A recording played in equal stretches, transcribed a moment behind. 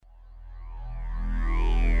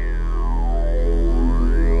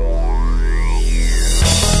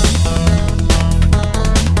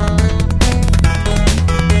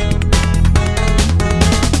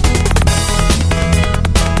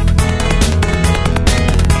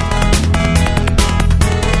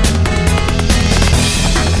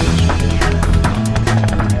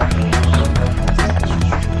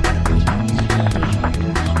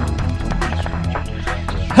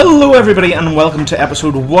Hello everybody and welcome to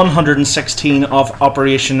episode 116 of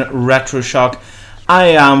Operation Retroshock. I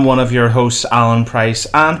am one of your hosts, Alan Price,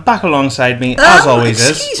 and back alongside me, as always,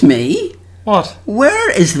 excuse me. What?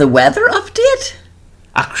 Where is the weather update?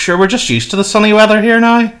 Sure, we're just used to the sunny weather here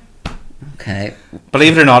now. Okay.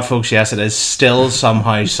 Believe it or not, folks, yes, it is still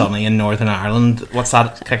somehow sunny in Northern Ireland. What's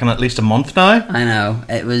that, kicking at least a month now? I know.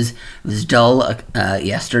 It was dull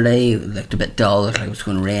yesterday. It looked a bit dull. It looked like it was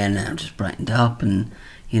going to rain, and it just brightened up, and,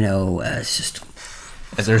 it's just...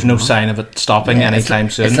 There's no sign of it stopping anytime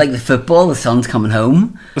soon. It's like the football, the sun's coming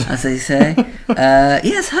home, as they say.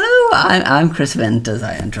 Yes, hello, I'm Chris Vint, as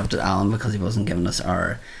I interrupted Alan because he wasn't giving us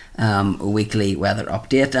our weekly weather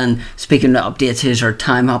update. And speaking of updates, here's our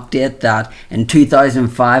time update that in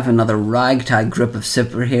 2005, another ragtag group of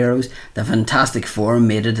superheroes, the Fantastic Four,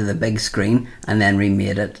 made it to the big screen and then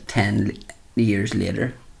remade it 10 years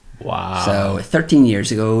later. Wow. So 13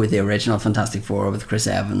 years ago, the original Fantastic Four with Chris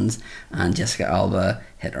Evans and Jessica Alba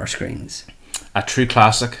hit our screens. A true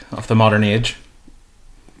classic of the modern age.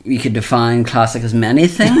 You could define classic as many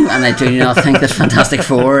things, and I do not think that Fantastic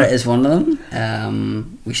Four is one of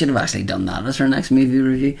them. We should have actually done that as our next movie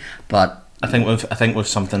review, but I think with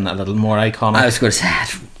something a little more iconic. I was going to say I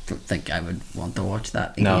don't think I would want to watch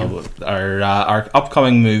that again. No, our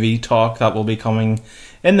upcoming movie talk that will be coming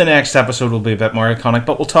in the next episode will be a bit more iconic,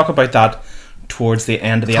 but we'll talk about that towards the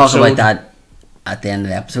end of the episode. Talk about that at the end of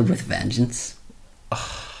the episode with vengeance.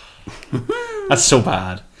 That's so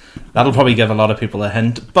bad. That'll probably give a lot of people a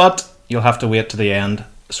hint, but you'll have to wait to the end,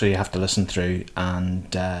 so you have to listen through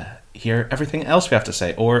and hear everything else we have to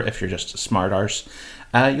say. Or if you're just a smart arse,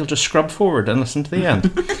 you'll just scrub forward and listen to the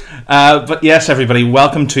end. But yes, everybody,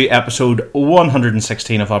 welcome to episode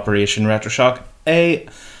 116 of Operation Retroshock, a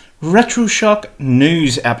Retroshock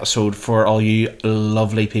news episode for all you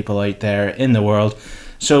lovely people out there in the world.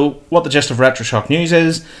 So what the gist of Retroshock news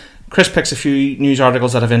is, Chris picks a few news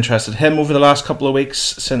articles that have interested him over the last couple of weeks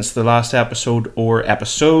since the last episode or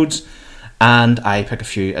episodes, and I pick a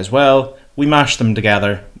few as well. We mash them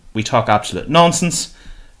together. We talk absolute nonsense.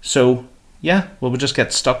 So, yeah, we'll just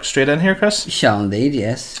get stuck straight in here, Chris. Shall indeed,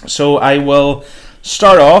 yes. So I will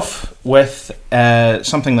start off with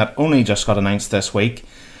something that only just got announced this week,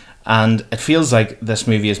 and it feels like this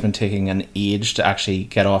movie has been taking an age to actually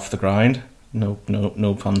get off the ground. No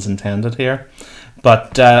puns intended here.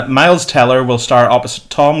 But Miles Teller will star opposite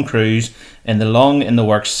Tom Cruise in the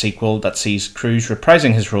long-in-the-works sequel that sees Cruise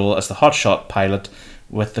reprising his role as the hotshot pilot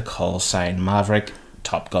with the call sign Maverick,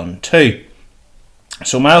 Top Gun 2.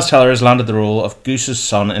 So Miles Teller has landed the role of Goose's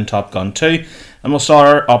son in Top Gun 2 and will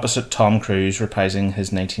star opposite Tom Cruise reprising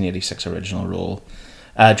his 1986 original role.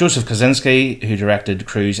 Joseph Kosinski, who directed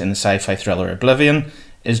Cruise in the sci-fi thriller Oblivion,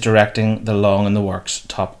 is directing the long-in-the-works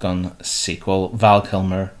Top Gun sequel. Val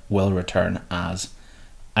Kilmer will return as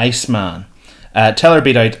Iceman. Teller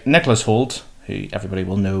beat out Nicholas Hoult, who everybody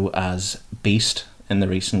will know as Beast in the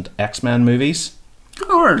recent X-Men movies.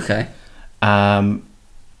 Oh, okay. And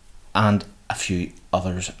a few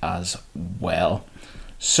others as well.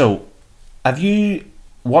 So, have you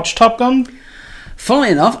watched Top Gun?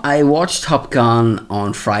 Funnily enough, I watched Top Gun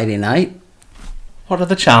on Friday night. What are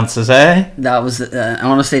the chances, eh? That was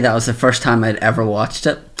honestly, that was the first time I'd ever watched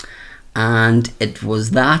it, and it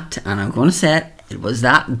was that, and I'm going to say it was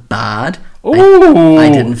that bad. I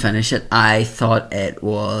didn't finish it. I thought it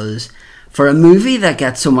was, for a movie that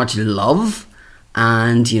gets so much love,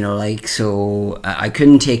 and I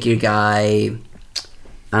couldn't take your guy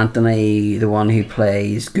Anthony, the one who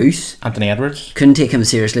plays Goose, Anthony Edwards. Couldn't take him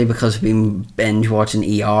seriously because we've been binge watching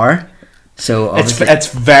ER. So it's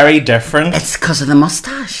very different. It's because of the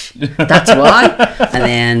mustache. That's why. And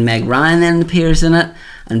then Meg Ryan then appears in it,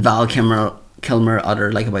 and Val Kilmer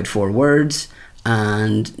uttered like about 4 words.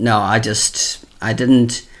 And no, I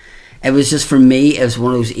didn't. It was just, for me, it was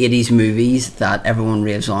one of those 80s movies that everyone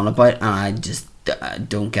raves on about, and I just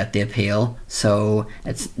don't get the appeal. So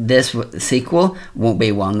this sequel won't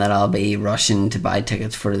be one that I'll be rushing to buy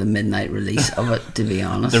tickets for the midnight release of it, to be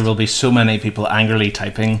honest. There will be so many people angrily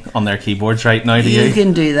typing on their keyboards right now. You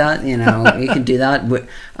can do that, you can do that.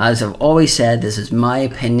 As I've always said, this is my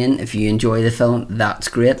opinion. If you enjoy the film, that's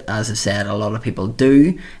great. As I said, a lot of people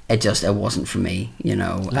do. It wasn't for me,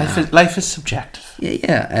 Life is subjective.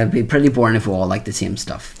 Yeah, it'd be pretty boring if we all liked the same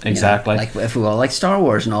stuff. Exactly. Like if we all liked Star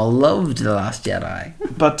Wars and all loved The Last Jedi.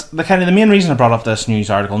 But the main reason I brought up this news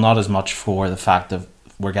article, not as much for the fact that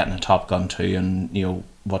we're getting a Top Gun 2 and,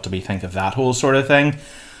 what do we think of that whole sort of thing.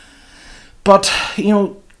 But, in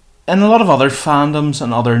a lot of other fandoms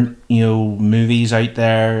and other, movies out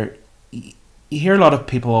there, you hear a lot of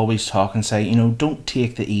people always talk and say, don't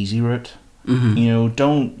take the easy route. You know,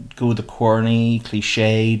 don't go the corny,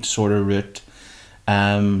 cliched sort of route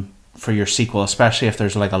for your sequel, especially if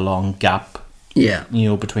there's like a long gap, Yeah. you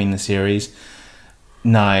know, between the series.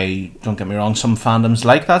 Now, don't get me wrong, some fandoms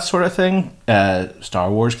like that sort of thing. Star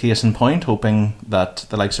Wars, case in point, hoping that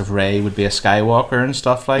the likes of Rey would be a Skywalker and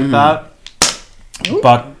stuff like that.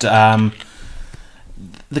 But the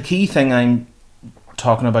key thing I'm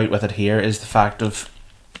talking about with it here is the fact of,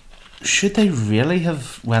 should they really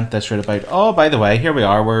have went this route about, oh, by the way, here we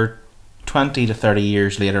are, we're 20 to 30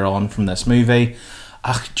 years later on from this movie.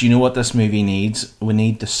 Do you know what this movie needs? We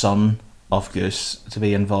need the son of Goose to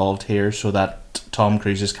be involved here so that Tom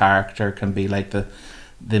Cruise's character can be like the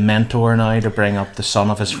mentor now to bring up the son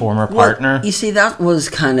of his former partner. You see, that was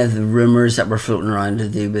kind of the rumours that were floating around to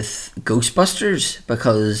do with Ghostbusters,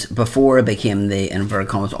 because before it became the, in inverted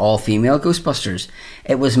commas, all-female Ghostbusters,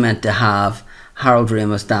 it was meant to have Harold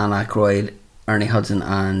Ramis, Dan Aykroyd, Ernie Hudson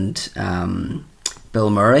and Bill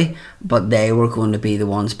Murray, but they were going to be the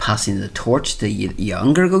ones passing the torch to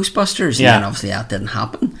younger Ghostbusters, and then obviously that didn't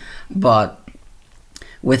happen. But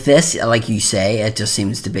with this, like you say, it just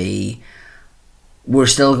seems to be, we're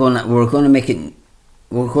going to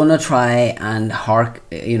try and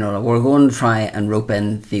we're going to try and rope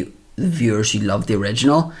in the viewers who love the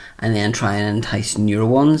original and then try and entice newer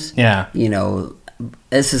ones. Yeah. You know,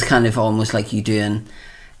 this is kind of almost like you doing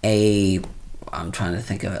I'm trying to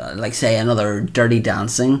think of it, like say another Dirty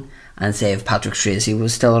Dancing, and say if Patrick Swayze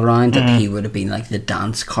was still around, that he would have been like the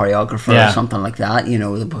dance choreographer or something like that, you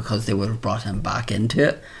know, because they would have brought him back into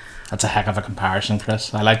it. That's a heck of a comparison,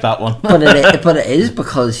 Chris. I like that one. but it is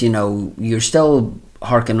because, you know, you're still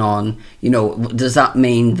harking on, you know, does that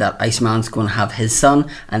mean that Iceman's going to have his son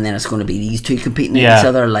and then it's going to be these two competing against each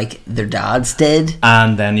other like their dads did?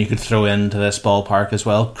 And then you could throw into this ballpark as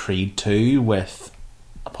well Creed 2 with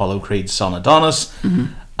Apollo Creed's son Adonis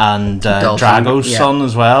and Drago's son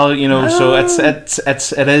as well, you know. So it's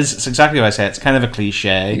exactly what I say. It's kind of a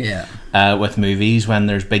cliche with movies when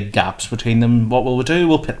there's big gaps between them. What will we do?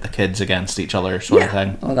 We'll pit the kids against each other, sort of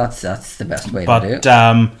thing. Well, that's the best way to do it.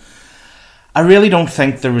 But I really don't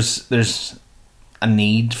think there's a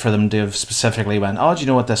need for them to have specifically went, oh, do you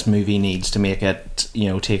know what this movie needs to make it, you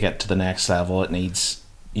know, take it to the next level? It needs,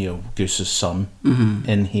 you know, Goose's son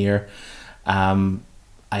in here.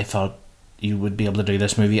 I thought you would be able to do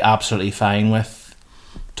this movie absolutely fine with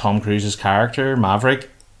Tom Cruise's character, Maverick,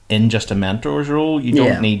 in just a mentor's role. You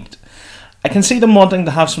don't need... I can see them wanting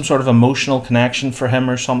to have some sort of emotional connection for him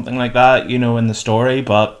or something like that, you know, in the story,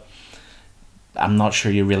 but I'm not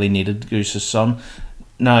sure you really needed Goose's son.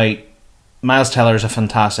 Now, Miles Teller is a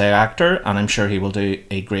fantastic actor, and I'm sure he will do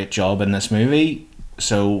a great job in this movie.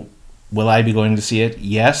 So, will I be going to see it?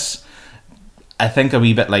 Yes. I think a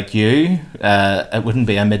wee bit like you, it wouldn't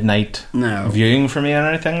be a midnight viewing for me or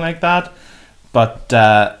anything like that. But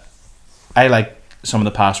I like some of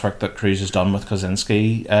the past work that Cruise has done with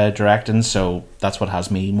Kosinski directing, so that's what has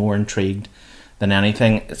me more intrigued than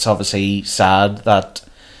anything. It's obviously sad that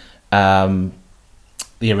the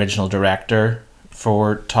original director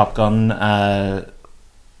for Top Gun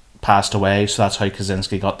passed away, so that's how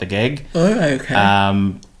Kosinski got the gig. Oh,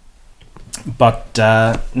 okay. But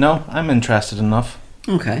no, I'm interested enough.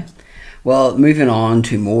 Okay. Well, moving on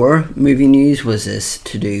to more movie news, was this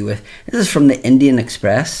to do with... This is from the Indian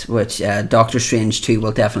Express, which Doctor Strange 2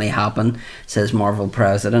 will definitely happen, says Marvel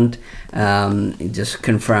president. He just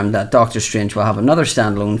confirmed that Doctor Strange will have another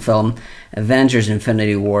standalone film. Avengers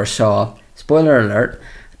Infinity War saw, spoiler alert,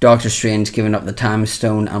 Doctor Strange giving up the Time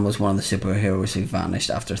Stone and was one of the superheroes who vanished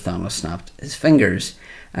after Thanos snapped his fingers.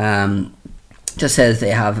 Just says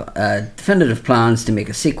they have definitive plans to make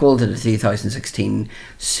a sequel to the 2016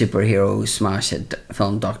 superhero smash hit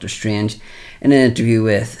film Doctor Strange. In an interview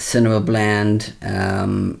with Cinema Blend,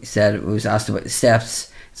 he said it was asked about the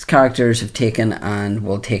steps its characters have taken and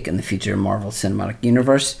will take in the future Marvel Cinematic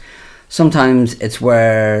Universe. Sometimes it's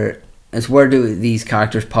where do these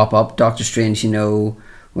characters pop up. Doctor Strange, you know,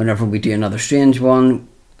 whenever we do another Strange one,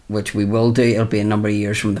 which we will do, it'll be a number of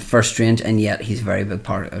years from the first Strange, and yet he's a very big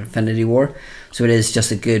part of Infinity War. So it is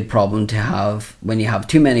just a good problem to have when you have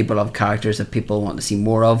too many beloved characters that people want to see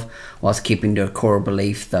more of, whilst keeping their core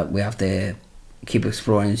belief that we have to keep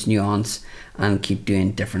exploring its nuance and keep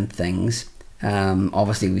doing different things.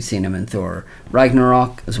 Obviously we've seen him in Thor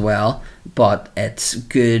Ragnarok as well, but it's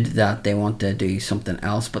good that they want to do something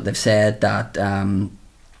else. But they've said that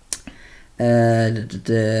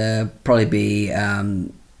probably be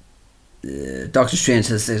Doctor Strange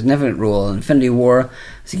has a significant role in Infinity War,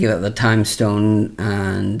 so he gave it the Time Stone,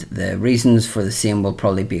 and the reasons for the same will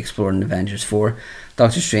probably be explored in Avengers 4.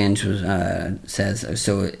 Doctor Strange says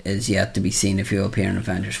so is yet to be seen if he'll appear in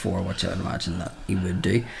Avengers 4, which I would imagine that he would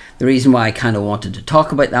do. The reason why I kind of wanted to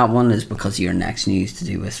talk about that one is because of your next news to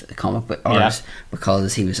do with comic book artists,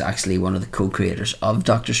 because he was actually one of the co-creators of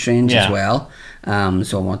Doctor Strange as well.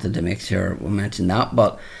 So I wanted to make sure we mention that.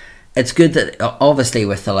 But it's good that obviously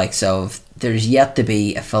with the likes of, there's yet to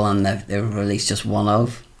be a film that they've released just one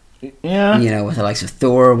of. Yeah. You know, with the likes of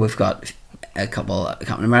Thor, we've got a couple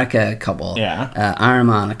Captain America, a couple Iron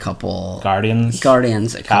Man, a couple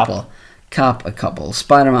Guardians, a couple Cap, a couple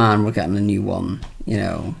Spider-Man. We're getting a new one, you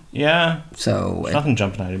know. Yeah. So nothing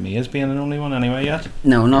jumping out of me as being an only one anyway yet.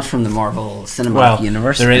 No, not from the Marvel Cinematic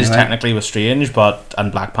Universe. There is technically with Strange,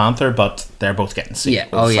 and Black Panther, but they're both getting sequels.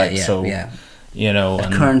 Yeah. Oh yeah, like, yeah, so, yeah. You know,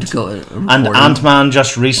 and and Ant-Man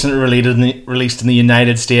just recently released in the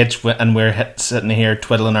United States, and we're sitting here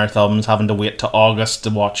twiddling our thumbs, having to wait to August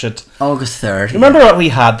to watch it. August 3rd. Remember what we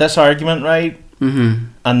had this argument, right?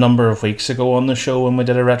 A number of weeks ago on the show when we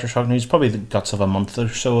did a Retro Shock News, probably the guts of a month or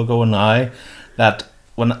so ago now, that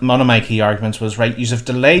when one of my key arguments was, right, you have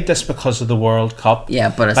delayed this because of the World Cup.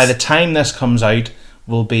 Yeah, but by the time this comes out,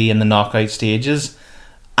 we'll be in the knockout stages.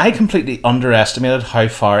 I completely underestimated how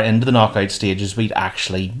far into the knockout stages we'd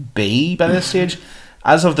actually be by this stage.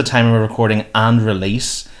 As of the time we're recording and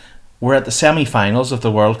release, we're at the semi-finals of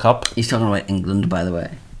the World Cup. He's talking about England, by the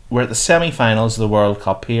way. We're at the semi-finals of the World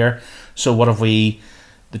Cup here. So what have we?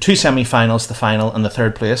 The 2 semi-finals, the final, and the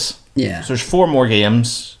 3rd place. Yeah. So there's 4 more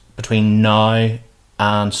games between now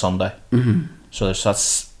and Sunday. So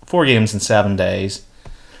that's 4 games in 7 days.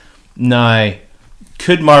 Now,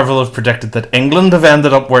 could Marvel have predicted that England have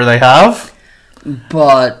ended up where they have?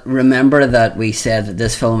 But remember that we said that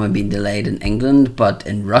this film had been delayed in England, but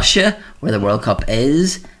in Russia, where the World Cup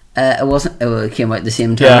is, it wasn't. It came out at the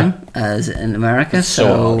same time as in America.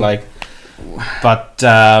 So but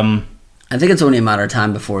I think it's only a matter of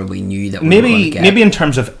time before we knew that. Maybe in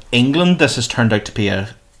terms of England, this has turned out to be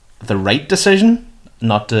the right decision,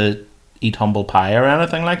 not to eat humble pie or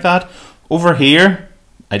anything like that. Over here,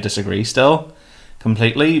 I disagree still.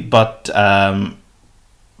 Completely, but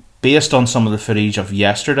based on some of the footage of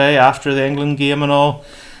yesterday after the England game and all,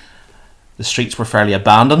 the streets were fairly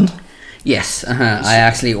abandoned. Yes, I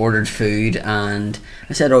actually ordered food and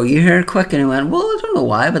I said, "Oh, you're here quick," and he went, "Well, I don't know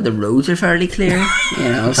why, but the roads are fairly clear." You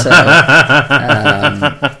know, so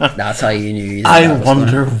that's how you knew. I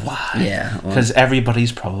wonder why. Yeah, because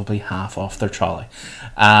everybody's probably half off their trolley.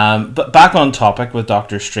 But back on topic with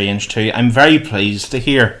Doctor Strange 2, I'm very pleased to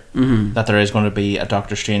hear that there is going to be a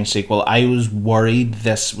Doctor Strange sequel. I was worried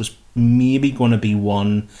this was maybe going to be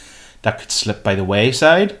one that could slip by the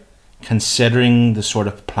wayside, considering the sort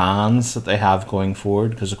of plans that they have going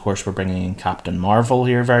forward, because of course we're bringing in Captain Marvel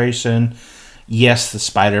here very soon. Yes, the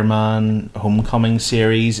Spider-Man Homecoming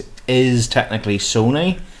series is technically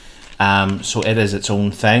Sony, so it is its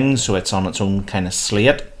own thing, so it's on its own kind of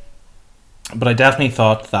slate. But I definitely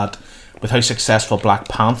thought that with how successful Black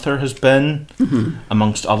Panther has been,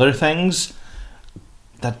 amongst other things,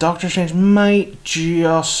 that Doctor Strange might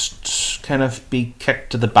just kind of be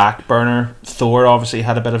kicked to the back burner. Thor obviously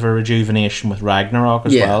had a bit of a rejuvenation with Ragnarok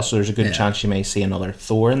as well, so there's a good chance you may see another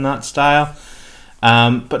Thor in that style.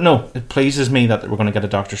 But no, it pleases me that we're going to get a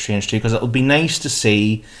Doctor Strange 2, because it'll be nice to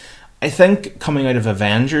see. I think coming out of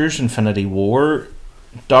Avengers Infinity War,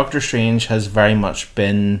 Doctor Strange has very much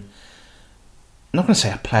been, I'm not going to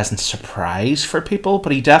say a pleasant surprise for people,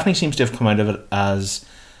 but he definitely seems to have come out of it as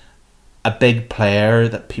a big player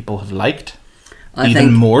that people have liked.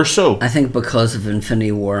 Even more so. I think because of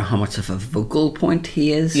Infinity War, how much of a vocal point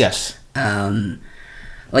he is. Yes.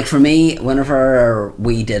 Like for me, whenever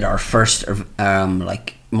we did our first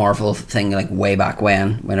like Marvel thing, like way back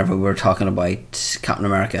whenever we were talking about Captain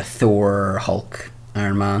America, Thor, Hulk,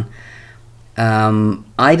 Iron Man,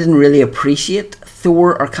 I didn't really appreciate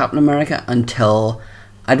Thor or Captain America until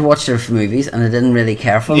I'd watched their movies and I didn't really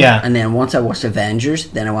care for them. Yeah. And then once I watched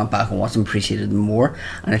Avengers, then I went back and watched them, appreciated them more.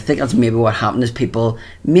 And I think that's maybe what happened is people,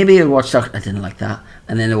 maybe I watched Doctor, I didn't like that.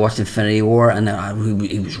 And then I watched Infinity War and then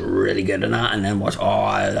he was really good in that. And then watched,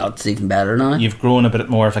 that's even better now. You've grown a bit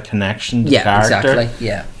more of a connection to the character. Exactly.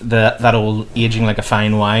 Yeah. That old aging like a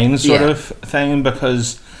fine wine sort of thing,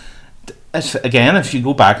 because if you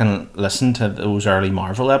go back and listen to those early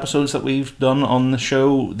Marvel episodes that we've done on the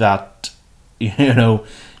show, that, you know,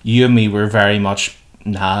 you and me were very much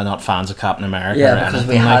not fans of Captain America or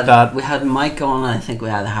anything like that. We had Mike on, and I think we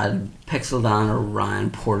had Pixel Dan or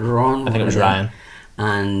Ryan Porter on. I think it was Ryan.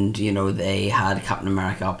 and you know they had Captain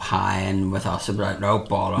America up high, and with us, it was like, no,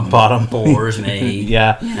 bottom bores me.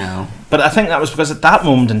 Yeah, you know. But I think that was because at that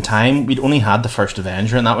moment in time we'd only had the first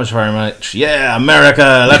Avenger, and that was very much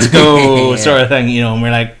America, let's go sort of thing, you know. And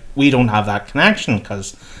we're like, we don't have that connection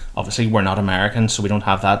because obviously we're not American, so we don't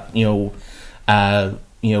have that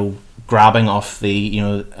grabbing off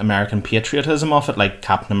the American patriotism off it like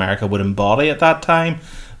Captain America would embody at that time.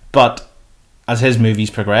 But as his movies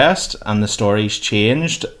progressed and the stories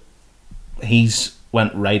changed, he's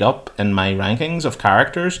went right up in my rankings of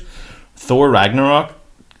characters. Thor Ragnarok,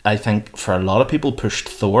 I think for a lot of people, pushed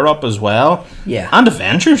Thor up as well. Yeah. And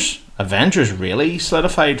Avengers. Avengers really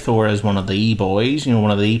solidified Thor as one of the boys,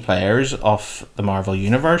 one of the players of the Marvel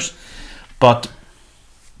Universe. But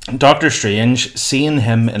Doctor Strange, seeing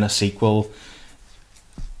him in a sequel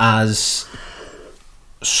as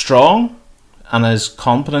strong and as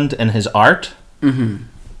competent in his art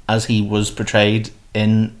as he was portrayed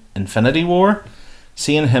in Infinity War,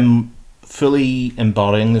 seeing him fully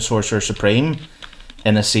embodying the Sorcerer Supreme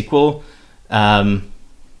in a sequel,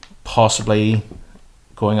 possibly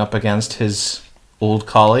going up against his old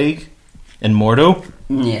colleague in Mordo,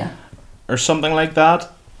 or something like that,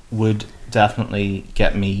 would definitely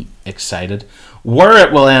get me excited. Where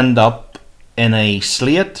it will end up in a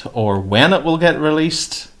slate or when it will get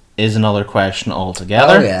released is another question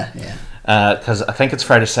altogether. Oh yeah. Because I think it's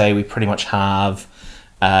fair to say we pretty much have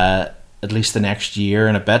at least the next year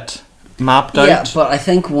and a bit mapped out. Yeah, but I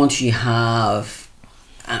think once you have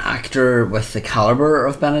an actor with the caliber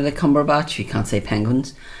of Benedict Cumberbatch, you can't say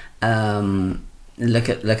penguins. Look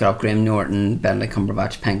it up, Graham Norton, Benedict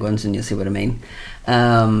Cumberbatch, penguins, and you'll see what I mean.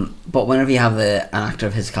 But whenever you have an actor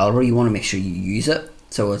of his caliber, you want to make sure you use it.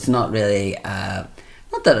 So it's not really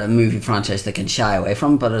not that a movie franchise they can shy away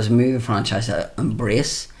from, but as a movie franchise to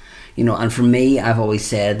embrace. And for me, I've always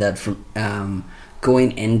said that from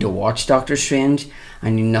going in to watch Doctor Strange, I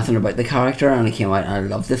knew nothing about the character, and I came out and I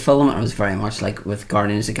loved the film. And it was very much like with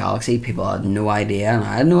Guardians of the Galaxy, people had no idea, and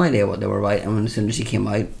I had no idea what they were about. And as soon as he came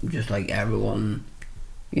out, just like everyone,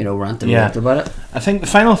 ranted and raved about it. I think the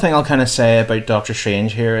final thing I'll kind of say about Doctor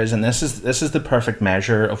Strange here is, and this is the perfect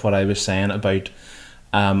measure of what I was saying about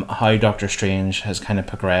how Doctor Strange has kind of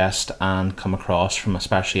progressed and come across from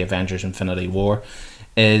especially Avengers Infinity War,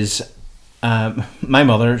 is my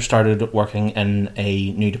mother started working in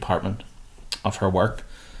a new department of her work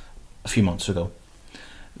a few months ago.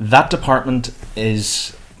 That department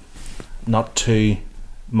is not to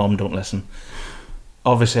Mum Don't Listen.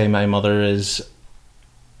 Obviously my mother is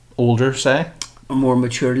older, say. A more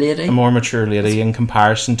mature lady in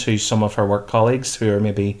comparison to some of her work colleagues who are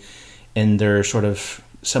maybe in their sort of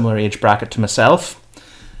similar age bracket to myself.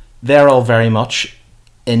 They're all very much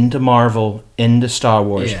into Marvel, into Star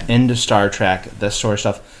Wars, into Star Trek, this sort of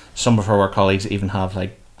stuff. Some of her work colleagues even have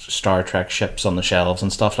like Star Trek ships on the shelves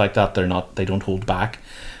and stuff like that. They don't hold back.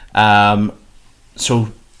 So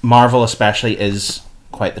Marvel especially is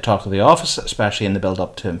quite the talk of the office, especially in the build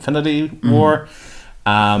up to Infinity War.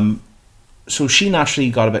 So she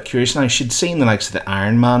naturally got a bit curious. Now she'd seen the likes of the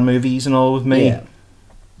Iron Man movies and all with me,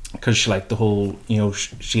 because she liked the whole,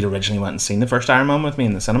 she'd originally went and seen the first Iron Man with me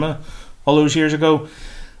in the cinema all those years ago.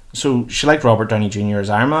 So she liked Robert Downey Jr. as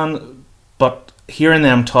Iron Man, but hearing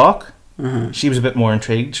them talk, she was a bit more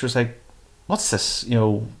intrigued. She was like, what's this?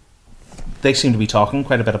 They seem to be talking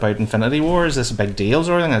quite a bit about Infinity War. Is this a big deal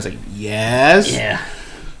or anything? I was like, yes. Yeah.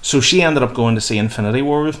 So she ended up going to see Infinity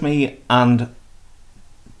War with me, and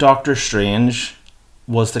Doctor Strange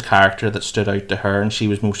was the character that stood out to her and she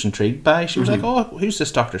was most intrigued by. She was like, oh, who's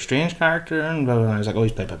this Doctor Strange character? And blah, blah, blah. I was like, oh,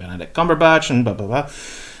 he's played by Benedict Cumberbatch and blah, blah, blah.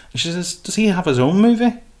 And she says, does he have his own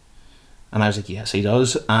movie? And I was like, yes, he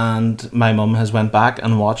does. And my mum has went back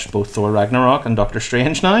and watched both Thor Ragnarok and Doctor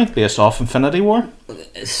Strange now, based off Infinity War.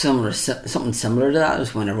 Something similar to that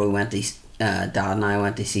was whenever we went to Dad and I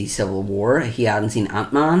went to see Civil War. He hadn't seen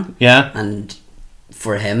Ant-Man. Yeah. And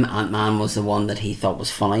for him, Ant-Man was the one that he thought was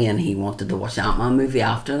funny, and he wanted to watch the Ant-Man movie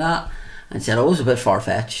after that, and said, oh, it was a bit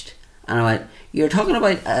far-fetched. And I went, you're talking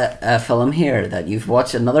about a film here that you've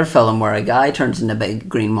watched another film where a guy turns into a big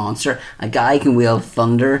green monster, a guy can wield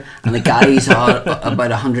thunder, and the guy who's about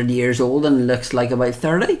 100 years old and looks like about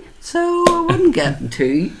 30. So I wouldn't get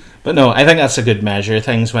too. But no, I think that's a good measure of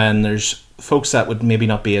things when there's folks that would maybe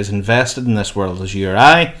not be as invested in this world as you or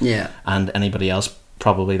I, and anybody else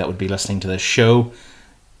probably that would be listening to this show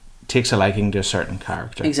takes a liking to a certain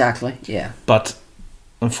character. Exactly, yeah. But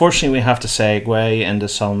unfortunately we have to segue into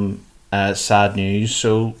some sad news.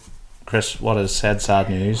 So Chris, what is sad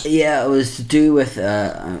news? Yeah, it was to do with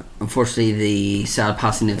unfortunately the sad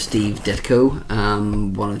passing of Steve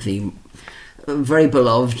Ditko, one of the a very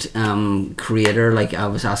beloved creator. Like I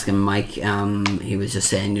was asking Mike, he was just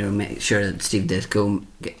saying, you know, make sure that Steve Ditko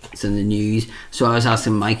gets in the news. So I was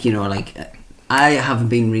asking Mike, you know, like I haven't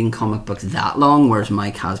been reading comic books that long, whereas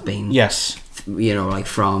Mike has been. Yes. You know, like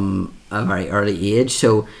from a very early age.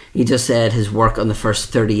 So he just said his work on the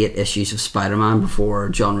first 38 issues of Spider-Man before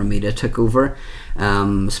John Romita took over.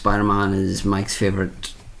 Spider-Man is Mike's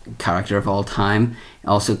favourite character of all time,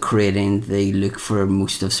 also creating the look for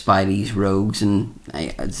most of Spidey's rogues, and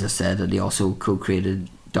as I said that he also co-created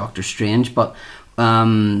Doctor Strange. But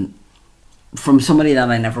from somebody that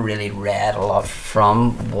I never really read a lot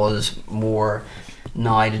from was more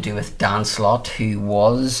now to do with Dan Slott, who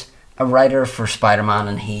was a writer for Spider-Man,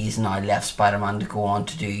 and he's now left Spider-Man to go on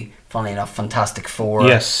to do, funnily enough, Fantastic Four,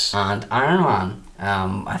 yes, and Iron Man.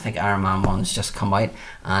 I think Iron Man 1's just come out,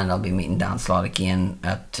 and I'll be meeting Dan Slott again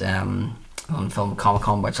at on Film Comic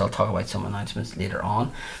Con, which I'll talk about some announcements later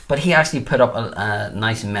on. But he actually put up a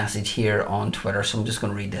nice message here on Twitter, so I'm just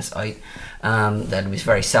going to read this out. That it was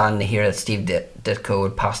very saddened to hear that Steve Ditko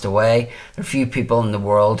had passed away. There are few people in the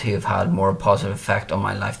world who have had more positive effect on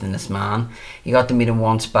my life than this man. You got to meet him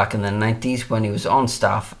once back in the 90s when he was on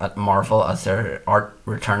staff at Marvel as their art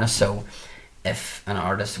returnist. So if an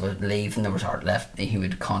artist would leave and there was art left, he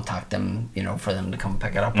would contact them, you know, for them to come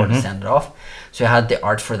pick it up or to send it off. So he had the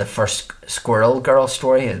art for the first Squirrel Girl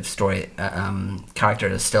story, a story character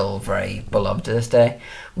that's still very beloved to this day.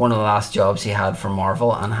 One of the last jobs he had for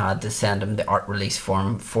Marvel, and had to send him the art release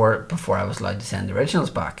form for it before I was allowed to send the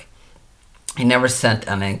originals back. He never sent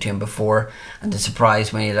anything to him before, and the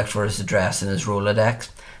surprise when he looked for his address in his Rolodex.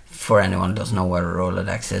 For anyone who doesn't know what a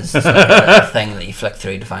Rolodex is, it's like a thing that you flick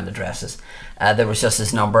through to find addresses. There was just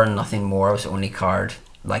his number and nothing more. It was the only card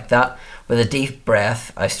like that. With a deep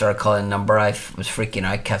breath, I started calling the number. I was freaking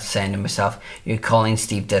out, kept saying to myself, "You're calling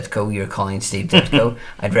Steve Ditko, you're calling Steve Ditko."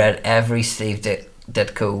 I'd read every Steve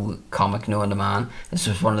Ditko comic known to man. This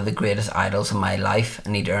was one of the greatest idols in my life,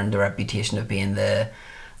 and he'd earned the reputation of being the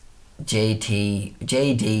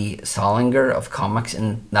J.D. Salinger of comics,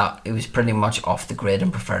 and that it was pretty much off the grid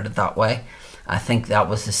and preferred it that way. I think that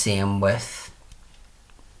was the same with,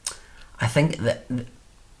 I think that,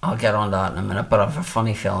 I'll get on that in a minute, but I have a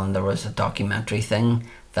funny feeling there was a documentary thing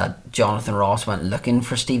that Jonathan Ross went looking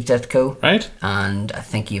for Steve Ditko, right? And I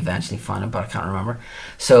think he eventually found him, but I can't remember.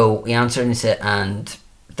 So he answered and he said, and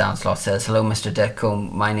Dan Slott says, "Hello, Mr. Ditko.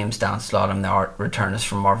 My name's Dan Slott. I'm the art returnist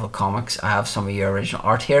from Marvel Comics. I have some of your original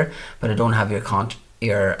art here, but I don't have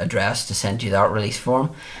your address to send you the art release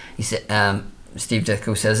form." He said, Steve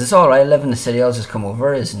Ditko says, "It's all right. I live in the city. I'll just come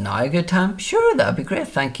over. Is now a good time?" "Sure, that'd be great.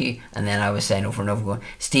 Thank you." And then I was saying over and over, going,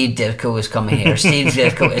 "Steve Ditko is coming here. Steve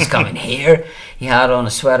Ditko is coming here." He had on a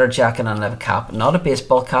sweater jacket and a cap, not a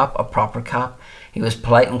baseball cap, a proper cap. He was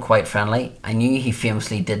polite and quite friendly. I knew he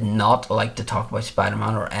famously did not like to talk about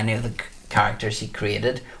Spider-Man or any of the characters he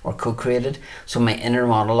created or co-created. So my inner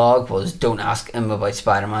monologue was, don't ask him about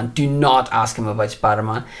Spider-Man. Do not ask him about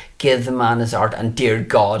Spider-Man. Give the man his art, and dear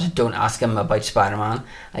God, don't ask him about Spider-Man.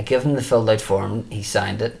 I gave him the filled out form. He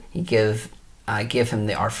signed it. I gave him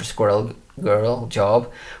the art for Squirrel Girl job,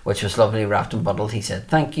 which was lovely wrapped and bundled. He said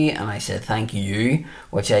thank you, and I said thank you,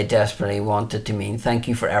 which I desperately wanted to mean thank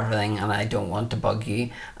you for everything, and I don't want to bug you.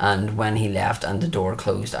 And when he left and the door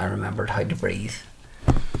closed, I remembered how to breathe.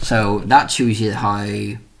 So that shows you how,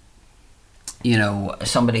 you know,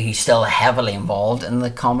 somebody who's still heavily involved in the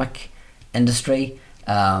comic industry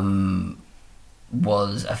was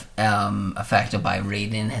affected by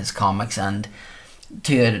reading his comics, and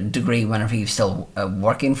to a degree, whenever he was still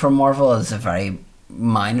working for Marvel, as a very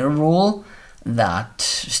minor role, that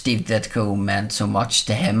Steve Ditko meant so much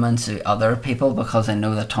to him and to other people, because I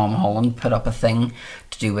know that Tom Holland put up a thing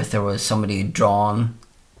to do with, there was somebody who'd drawn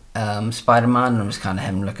Spider-Man, and it was kind of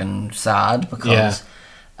him looking sad because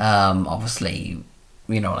obviously,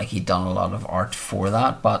 you know, like he'd done a lot of art for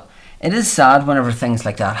that. But it is sad whenever things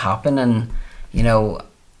like that happen, and you know,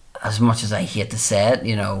 as much as I hate to say it,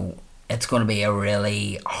 you know, it's going to be a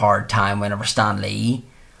really hard time whenever Stan Lee,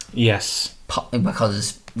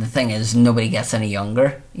 because the thing is, nobody gets any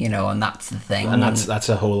younger, you know, and that's the thing. And that's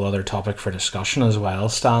a whole other topic for discussion as well,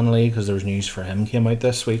 Stan Lee, because there was news for him came out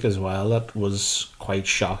this week as well that was quite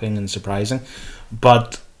shocking and surprising.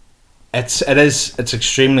 But it's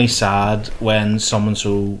extremely sad when someone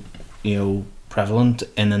so, you know, prevalent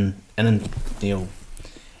in you know,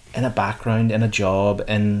 in a background, in a job,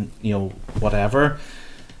 in, you know, whatever,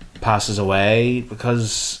 passes away,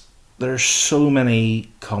 because there's so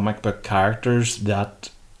many comic book characters that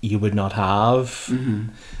you would not have. Mm-hmm.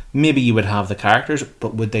 Maybe you would have the characters,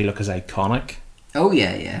 but would they look as iconic? Oh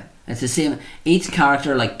yeah. It's the same. Each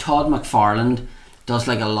character, like Todd McFarlane, does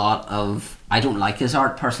like a lot of. I don't like his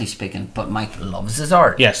art personally speaking, but Mike loves his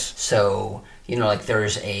art. Yes. So like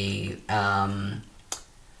there's a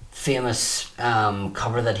famous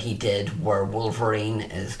cover that he did where Wolverine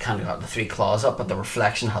is kind of got the 3 claws up, but the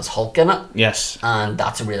reflection has Hulk in it. Yes. And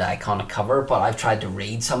that's a really iconic cover. But I've tried to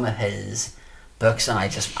read some of his books, and I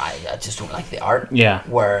just don't like the art. Yeah.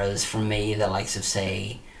 Whereas for me, the likes of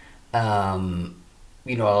say, a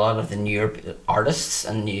lot of the newer artists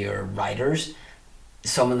and newer writers,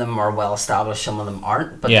 some of them are well established, some of them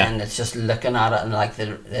aren't. But then it's just looking at it, and like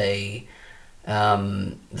the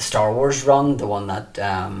Star Wars run, the one that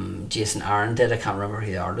Jason Aaron did, I can't remember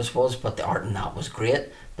who the artist was, but the art in that was great.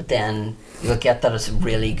 But then you'll get that it's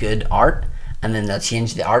really good art, and then they'll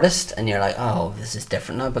change the artist, and you're like, oh, this is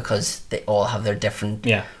different now, because they all have their different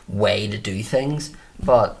way to do things.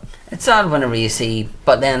 But it's sad whenever you see,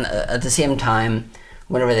 but then at the same time,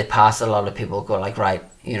 whenever they pass, a lot of people go like, right,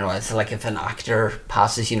 it's like if an actor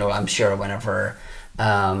passes, I'm sure whenever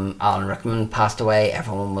Alan Rickman passed away,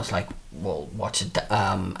 everyone was like, well, watch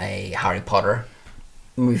a Harry Potter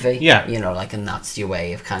movie. Yeah. And that's your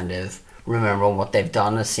way of kind of remembering what they've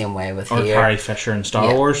done. The same way with or Carrie Fisher in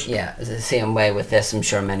Star Wars. Yeah, it's the same way with this. I'm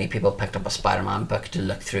sure many people picked up a Spider-Man book to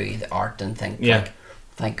look through the art and think, like,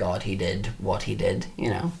 thank God he did what he did,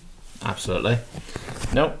 Absolutely.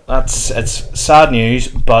 No, it's sad news,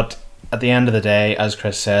 but at the end of the day, as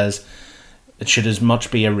Chris says, it should as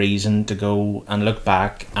much be a reason to go and look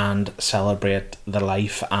back and celebrate the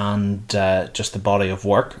life and just the body of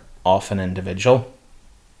work of an individual.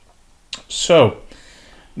 So,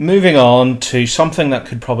 moving on to something that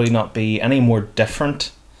could probably not be any more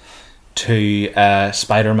different to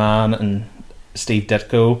Spider-Man and Steve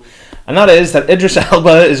Ditko, and that is that Idris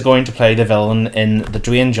Elba is going to play the villain in the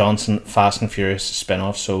Dwayne Johnson Fast and Furious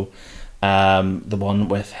spin-off, so the one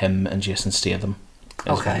with him and Jason Statham.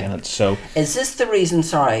 Okay. In it. So, is this the reason,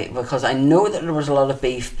 sorry, because I know that there was a lot of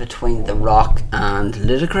beef between The Rock and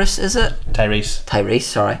Ludacris, is it? Tyrese,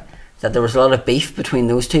 sorry. That there was a lot of beef between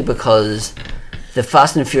those two because the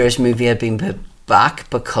Fast and Furious movie had been put back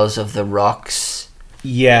because of The Rock's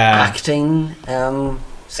acting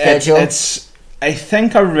schedule. I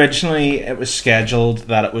think originally it was scheduled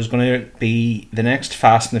that it was going to be the next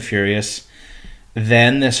Fast and the Furious,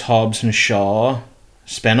 then this Hobbs and Shaw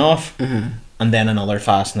spin-off, and then another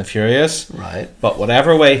Fast and the Furious. Right. But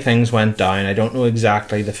whatever way things went down, I don't know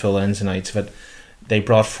exactly the full ins and outs of it, they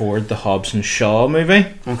brought forward the Hobbs and Shaw movie.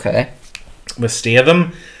 Okay. With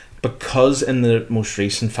Statham, because in the most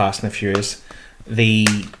recent Fast and the Furious, the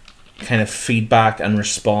kind of feedback and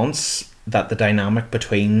response that the dynamic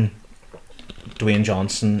between Dwayne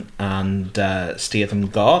Johnson and Statham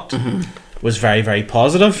got was very, very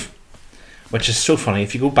positive, which is so funny.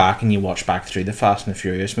 If you go back and you watch back through the Fast and the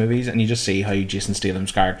Furious movies and you just see how Jason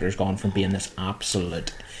Statham's character has gone from being this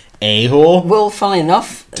absolute a-hole, well, funny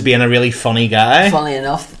enough, to being a really funny guy. Funny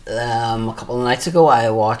enough, a couple of nights ago I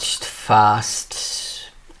watched Fast,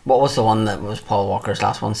 what was the one that was Paul Walker's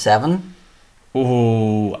last one, 7?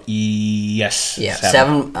 Oh, yes. Yeah,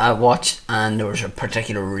 7 I watched, and there was a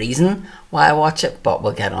particular reason why I watch it, but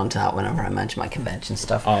we'll get onto that whenever I mention my convention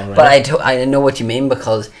stuff. Right. But I know what you mean,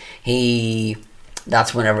 because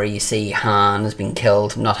that's whenever you see Han has been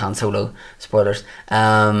killed, not Han Solo, spoilers. The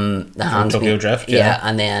Han's Tokyo Drift, yeah,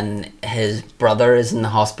 and then his brother is in the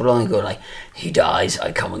hospital and go like, he dies,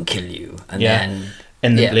 I come and kill you. And then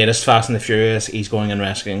in the latest Fast and the Furious, he's going and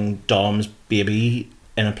rescuing Dom's baby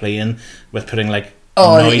in a plane with putting like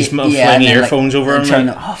noise muffling earphones over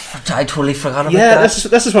him. I totally forgot about that. Yeah,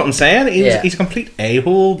 this is what I'm saying. He's a complete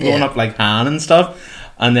a-hole, blowing up like Han and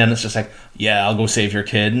stuff. And then it's just like, yeah, I'll go save your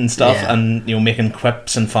kid and stuff, and making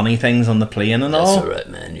quips and funny things on the plane and all. That's alright,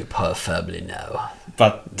 man. You're part of family now.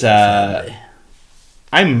 But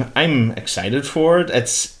I'm excited for it.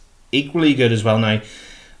 It's equally good as well. Now,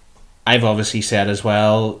 I've obviously said as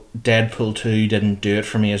well, Deadpool 2 didn't do it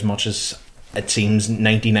for me as much as it seems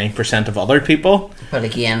 99% of other people. But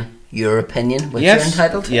again, your opinion, which you're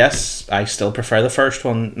entitled to. Yes, I still prefer the first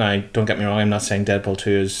one. Now, don't get me wrong, I'm not saying Deadpool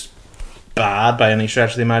 2 is bad by any stretch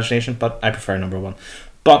of the imagination, but I prefer number 1.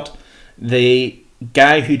 But the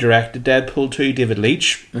guy who directed Deadpool 2, David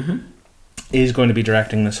Leitch, is going to be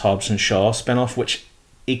directing this Hobbs and Shaw spin-off, which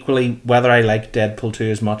equally, whether I like Deadpool 2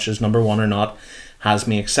 as much as number 1 or not, has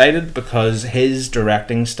me excited, because his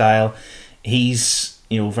directing style, he's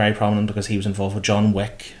very prominent because he was involved with John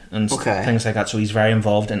Wick and things like that, so he's very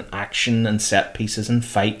involved in action and set pieces and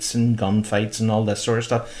fights and gunfights and all this sort of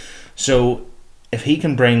stuff. So if he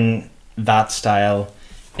can bring that style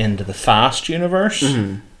into the Fast universe,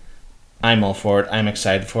 I'm all for it. I'm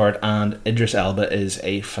excited for it, and Idris Elba is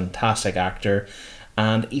a fantastic actor,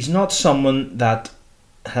 and he's not someone that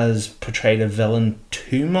has portrayed a villain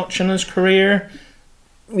too much in his career.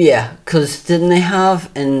 Yeah, because didn't they have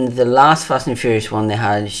in the last Fast and Furious one they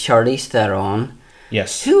had Charlize Theron?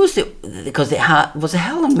 Yes. Who was it? Because they had, was it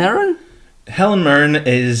Helen Mirren? Helen Mirren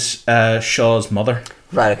is Shaw's mother.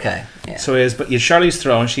 Right. Okay. Yeah. So he is, but you Charlize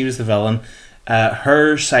Theron, she was the villain.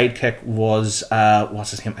 Her sidekick was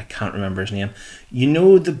what's his name? I can't remember his name. You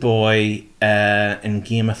know the boy in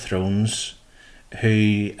Game of Thrones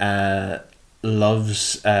who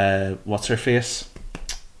loves what's her face?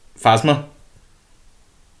 Phasma.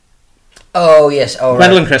 Oh yes. Oh right.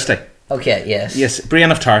 Gwendolyn Christie. Okay. Yes. Yes,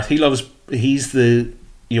 Brienne of Tarth. He's the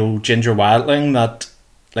ginger wildling that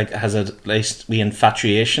like has a least wee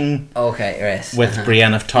infatuation. Okay. Yes. With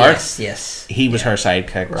Brienne of Tarth. Yes. He was her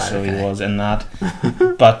sidekick, Right, so okay. he was in that.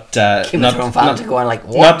 But not to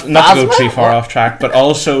go too far off track. But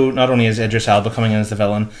also, not only is Idris Elba coming in as the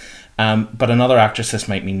villain, but another actress. This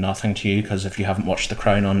might mean nothing to you because if you haven't watched The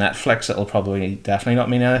Crown on Netflix, it'll probably definitely not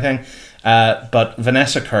mean anything. But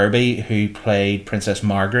Vanessa Kirby, who played Princess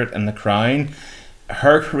Margaret in The Crown,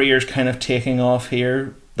 her career's kind of taking off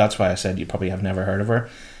here. That's why I said you probably have never heard of her.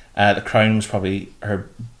 The Crown was probably her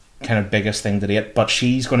kind of biggest thing to date, but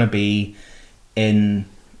she's going to be in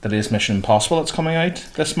the latest Mission Impossible that's coming out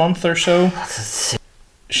this month or so.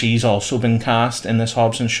 She's also been cast in this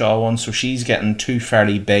Hobbs and Shaw one, so she's getting two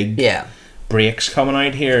fairly big breaks coming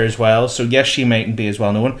out here as well. So yes, she mightn't be as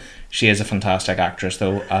well known. She is a fantastic actress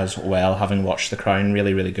though as well. Having watched The Crown,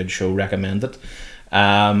 really really good show, recommend it.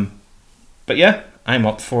 But yeah, I'm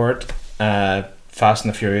up for it. Fast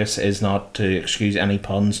and the Furious is not, to excuse any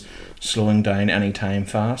puns, slowing down any time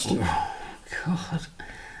fast. Oh, God,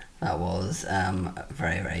 that was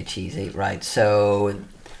very very cheesy. Right, so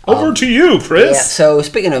over to you, Chris. Yeah, so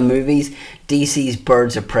speaking of movies, DC's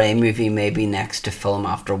Birds of Prey movie may be next to film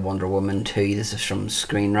after Wonder Woman 2. This is from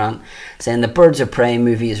Screen Rant, saying the Birds of Prey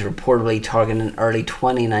movie is reportedly targeting an early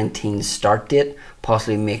 2019 start date,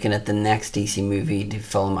 possibly making it the next DC movie to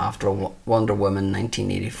film after Wonder Woman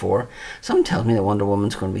 1984. Something tells me that Wonder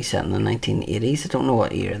Woman's going to be set in the 1980s. I don't know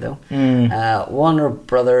what year though. Warner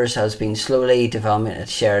Brothers has been slowly developing a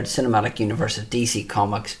shared cinematic universe of DC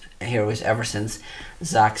Comics heroes ever since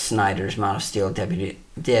Zack Snyder's Man of Steel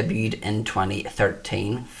debuted in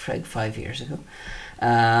 2013, 5 years ago.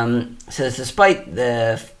 Says despite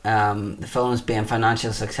the films being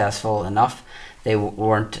financially successful enough, they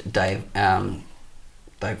weren't I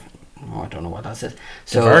don't know what that says.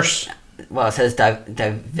 So, diverse. Well, it says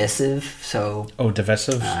divisive. So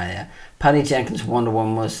divisive. Yeah. Patty Jenkins' Wonder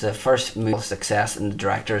Woman was the first movie success, and the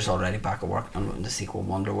director is already back at work on the sequel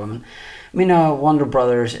Wonder Woman. Meanwhile, Warner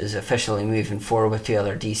Brothers is officially moving forward with two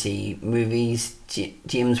other DC movies,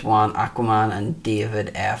 James Wan Aquaman and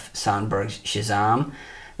David F. Sandberg's Shazam.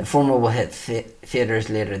 The former will hit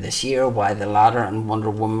theatres later this year, while the latter and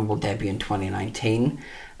Wonder Woman will debut in 2019.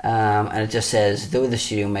 And it just says, though the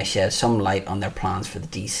studio may shed some light on their plans for the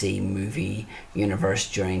DC movie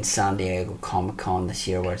universe during San Diego Comic-Con this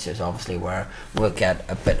year, which is obviously where we'll get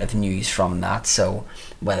a bit of news from that. So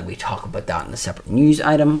whether we talk about that in a separate news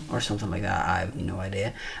item or something like that, I have no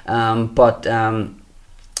idea. But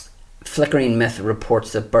Flickering Myth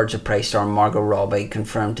reports that Birds of Prey star Margot Robbie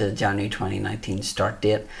confirmed to the January 2019 start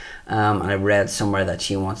date. And I read somewhere that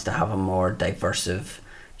she wants to have a more diverse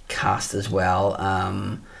cast as well.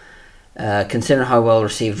 Considering how well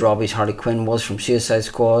received Robbie's Harley Quinn was from Suicide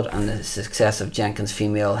Squad and the success of Jenkins'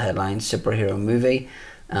 female headline superhero movie,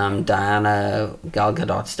 Gal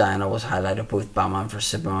Gadot's Diana was highlighted both Batman vs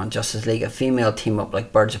Superman and Justice League. A female team up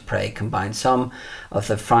like Birds of Prey combined some of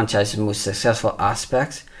the franchise's most successful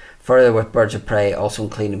aspects. Further, with Birds of Prey also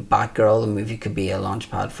including Batgirl, the movie could be a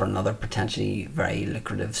launchpad for another potentially very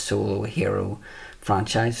lucrative solo hero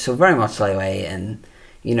franchise. So very much like way in,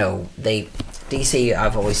 DC,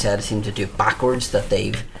 I've always said, seem to do it backwards, that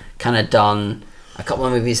they've kind of done a couple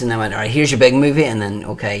of movies and then went, alright, here's your big movie, and then,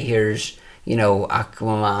 okay, here's,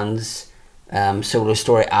 Aquaman's solo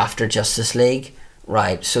story after Justice League.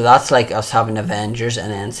 Right, so that's like us having Avengers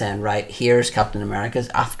and then saying, right, here's Captain America's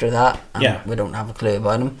after that, and we don't have a clue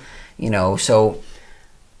about him, so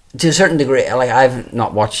to a certain degree, like, I've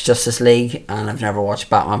not watched Justice League and I've never watched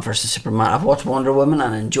Batman vs Superman. I've watched Wonder Woman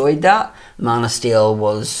and enjoyed that. Man of Steel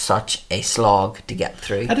was such a slog to get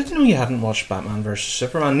through. I didn't know you hadn't watched Batman vs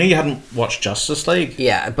Superman. I knew you hadn't watched Justice League.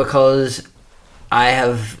 Yeah, because I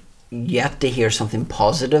have yet to hear something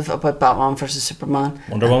positive about Batman vs Superman.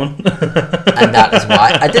 Wonder Woman. And that is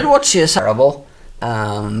why. I did watch Suicide Terrible,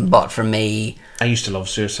 but for me, I used to love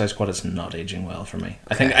Suicide Squad. It's not aging well for me.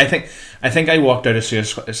 I think I walked out of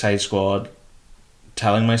Suicide Squad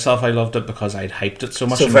telling myself I loved it because I'd hyped it so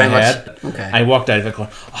much So in my very much- head. okay. I walked out of it going,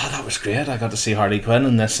 oh, that was great. I got to see Harley Quinn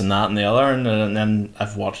and this and that and the other, and then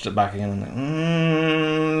I've watched it back again and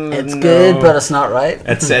I'm like, It's no. good, but it's not right.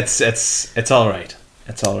 It's all right.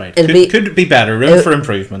 It's all right. It'll Could be better. Room for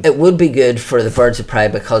improvement. It would be good for the Birds of Prey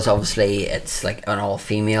because obviously it's like an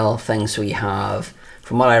all-female thing. So you have,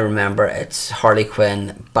 from what I remember, it's Harley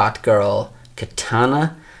Quinn, Batgirl,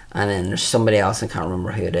 Katana, and then there's somebody else, I can't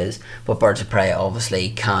remember who it is. But Birds of Prey obviously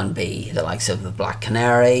can be the likes of the Black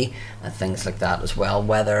Canary and things like that as well.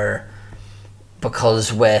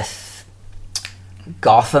 Because with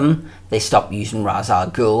Gotham, they stopped using Ra's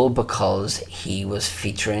al Ghul because he was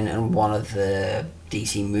featuring in one of the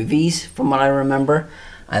DC movies, from what I remember.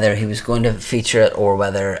 Either he was going to feature it or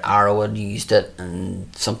whether Arrow had used it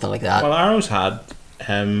and something like that. Well, Arrow's had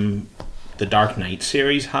the Dark Knight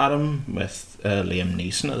series had him with Liam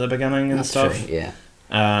Neeson at the beginning and That's stuff. true, yeah.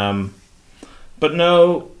 But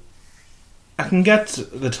no, I can get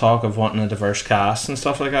the talk of wanting a diverse cast and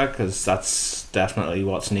stuff like that because that's definitely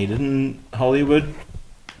what's needed in Hollywood.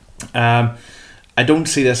 I don't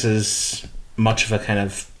see this as much of a kind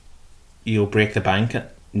of break the bank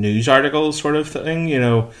news article sort of thing.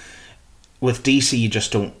 With DC you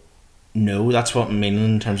just don't know. That's what I mean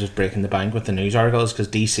in terms of breaking the bank with the news articles, because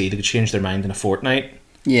DC, they could change their mind in a fortnight.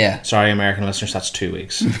 Yeah. Sorry, American listeners, that's 2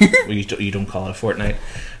 weeks. you don't call it a fortnight.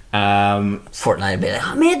 Fortnite would be like,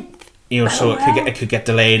 oh, mate. So it could get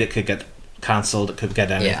delayed, it could get cancelled, it could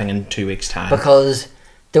get anything in 2 weeks' time. Because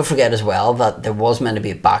don't forget as well that there was meant to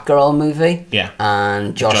be a Batgirl movie. Yeah.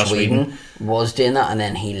 And Joss Whedon was doing that, and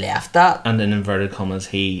then he left that. And in inverted commas,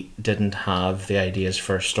 he didn't have the ideas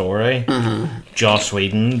for a story. Mm-hmm. Joss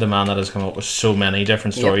Whedon, the man that has come up with so many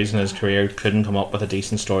different stories in his career, couldn't come up with a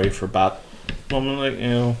decent story for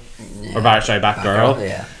Batwoman, or Batgirl.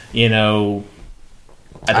 Yeah.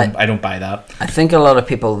 I don't buy that. I think a lot of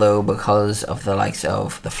people, though, because of the likes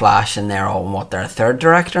of The Flash, and they're all their third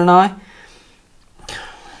director now.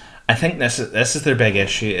 I think this is their big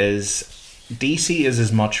issue. Is DC is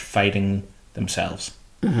as much fighting themselves.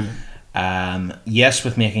 Mm-hmm. Yes,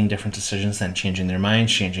 with making different decisions, then changing their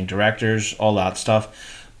minds, changing directors, all that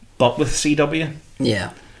stuff. But with CW,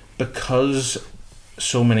 yeah, because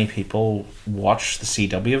so many people watch the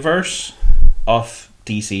CW verse of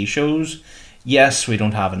DC shows. Yes, we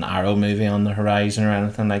don't have an Arrow movie on the horizon or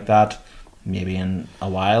anything like that. Maybe in a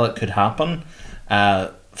while it could happen.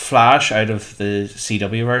 Flash out of the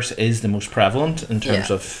CW verse is the most prevalent in terms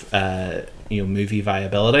of movie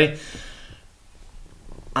viability.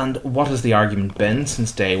 And what has the argument been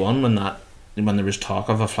since day one when there was talk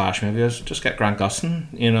of a Flash movie? Was just get Grant Gustin,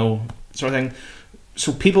 sort of thing.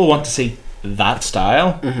 So people want to see that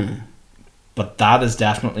style. Mm-hmm. But that is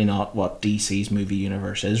definitely not what DC's movie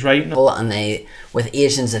universe is right now. Well, and with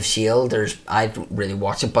Agents of S.H.I.E.L.D., I don't really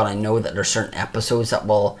watch it, but I know that there's certain episodes that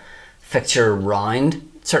will feature around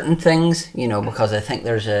certain things, because I think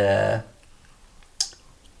there's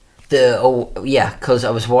because I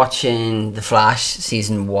was watching The Flash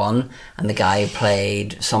season 1, and the guy who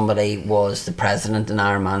played somebody was the president in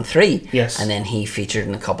Iron Man 3. Yes. And then he featured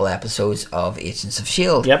in a couple of episodes of Agents of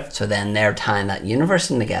S.H.I.E.L.D. Yep. So then they're tying that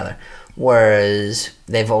universe in together. Whereas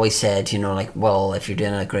they've always said, well, if you're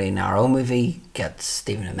doing a Green Arrow movie, get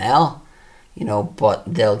Stephen Amell, but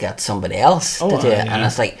they'll get somebody else to do it. Yeah. And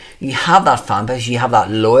it's like, you have that fan base, you have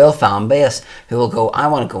that loyal fan base who will go, I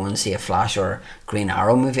want to go and see a Flash or Green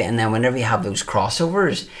Arrow movie. And then whenever you have those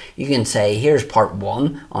crossovers, you can say, here's part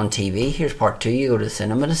 1 on TV, here's part 2, you go to the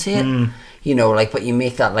cinema to see it. But you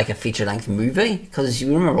make that like a feature-length movie, because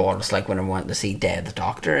you remember what it was like when I went to see Day of the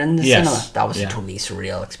Doctor in the cinema. That was a totally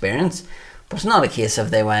surreal experience. But it's not a case of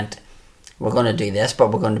they went, we're going to do this,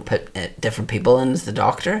 but we're going to put different people in as the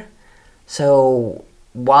Doctor. So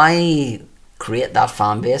why create that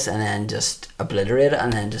fan base and then just obliterate it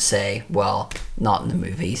and then just say, well, not in the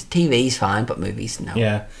movies. TV's fine, but movies, no.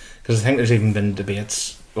 Yeah, because I think there's even been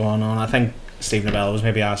debates going on. I think Stephen Amell was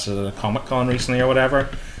maybe asked at a Comic-Con recently or whatever,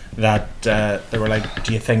 that they were like,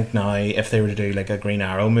 do you think now if they were to do like a Green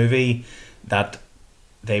Arrow movie that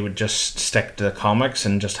they would just stick to the comics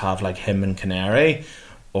and just have like him and Canary,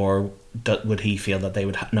 or would he feel that they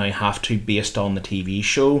would now have to, based on the TV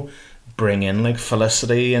show, bring in like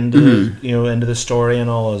Felicity into into the story and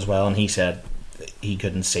all as well? And he said he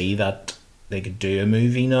couldn't see that they could do a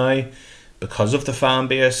movie now because of the fan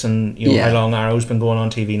base and how long Arrow's been going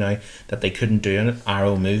on TV now, that they couldn't do an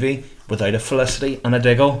Arrow movie without a Felicity and a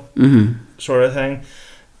Diggle sort of thing.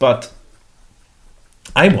 But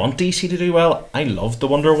I want DC to do well. I loved the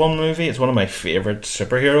Wonder Woman movie. It's one of my favourite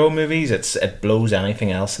superhero movies. It blows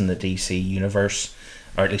anything else in the DC universe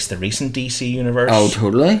or at least the recent DC universe, Oh,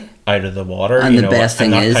 totally. out of the water. And you the know, best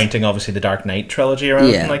thing I'm not is- counting obviously the Dark Knight trilogy or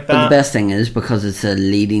anything like But that. the best thing is because it's a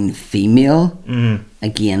leading female. Mhm.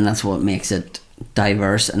 Again, that's what makes it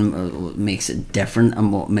diverse and what makes it different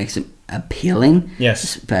and what makes it appealing. Yes.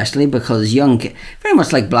 Especially because very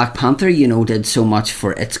much like Black Panther, you know, did so much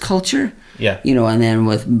for its culture. Yeah. You know, and then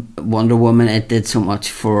with Wonder Woman, it did so much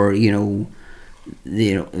for, you know,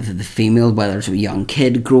 the female, whether it's a young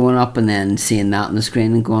kid growing up and then seeing that on the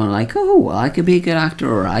screen and going like, oh, well, I could be a good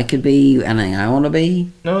actor, or I could be anything I want to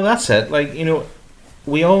be. No, that's it. Like, you know,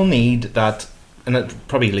 we all need that, and it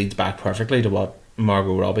probably leads back perfectly to what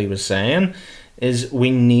Margot Robbie was saying, is we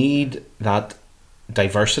need that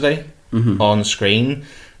diversity on screen.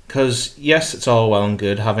 Because, yes, it's all well and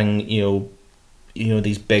good having, you know,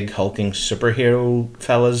 these big hulking superhero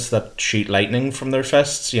fellas that shoot lightning from their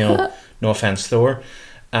fists, you know, no offense, Thor.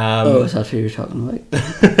 Oh, is that what you're talking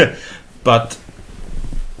about? But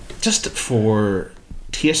just for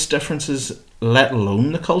taste differences, let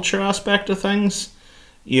alone the culture aspect of things,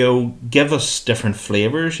 you know, give us different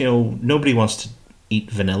flavours. You know, nobody wants to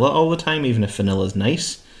eat vanilla all the time, even if vanilla is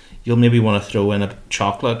nice. You'll maybe want to throw in a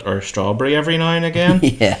chocolate or a strawberry every now and again,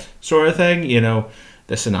 Yeah. sort of thing. You know,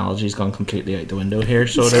 this analogy's gone completely out the window here,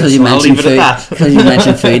 so Because you I'll mentioned leave it food. at that. Because you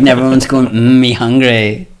mentioned food, and everyone's going, me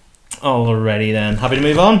hungry. Alrighty then, happy to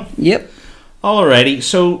move on? Yep. Alrighty,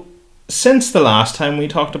 so since the last time we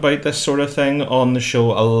talked about this sort of thing on the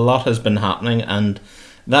show, a lot has been happening, and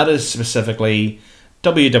that is specifically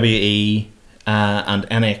WWE and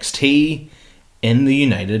NXT in the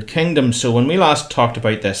United Kingdom. So when we last talked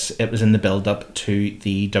about this, it was in the build-up to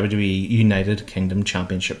the WWE United Kingdom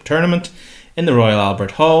Championship Tournament in the Royal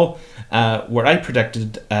Albert Hall, where I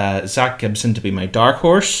predicted Zach Gibson to be my dark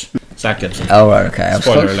horse. Zach Gibson. Oh, right, okay.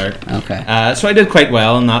 Spoiler alert. Okay. So I did quite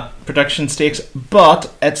well in that prediction stakes,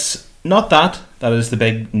 but it's not that. That is the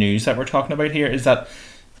big news that we're talking about here, is that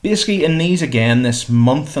basically in these, again, this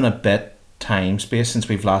month and a bit time space since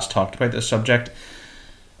we've last talked about this subject,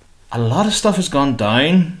 a lot of stuff has gone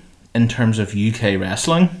down in terms of UK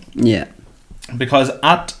wrestling. Yeah. Because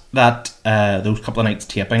at that those couple of nights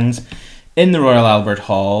tapings in the Royal Albert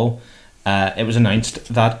Hall, it was announced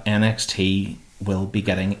that NXT will be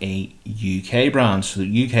getting a UK brand. So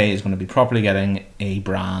the UK is going to be properly getting a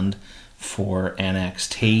brand for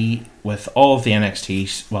NXT, with all of the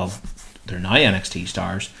NXT, well, they're now NXT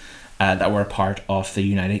stars, that were a part of the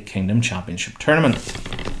United Kingdom Championship Tournament.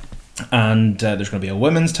 And there's going to be a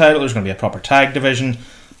women's title, there's going to be a proper tag division,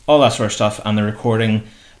 all that sort of stuff, and they're recording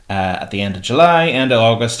at the end of July, end of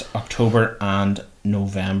August, October and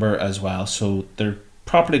November as well. So they're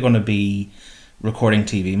probably going to be recording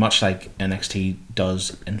TV, much like NXT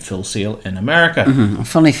does in Full Sail in America. A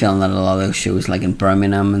funny feeling that a lot of those shows, like in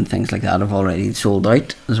Birmingham and things like that, have already sold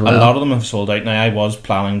out as well. A lot of them have sold out. Now, I was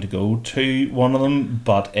planning to go to one of them,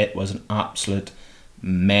 but it was an absolute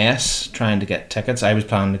mess trying to get tickets. I was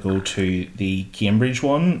planning to go to the Cambridge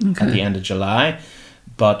one at the end of July,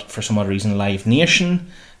 but for some odd reason, Live Nation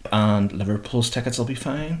and Liverpool's tickets will be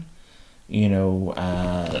fine. You know,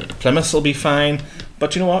 Plymouth's will be fine.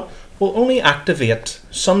 But you know what? We'll only activate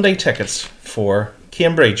Sunday tickets for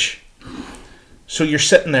Cambridge. So you're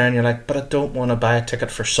sitting there and you're like, but I don't want to buy a ticket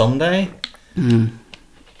for Sunday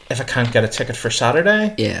if I can't get a ticket for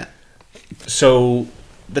Saturday. Yeah. So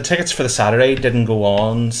the tickets for the Saturday didn't go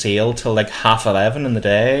on sale till like 11:30 in the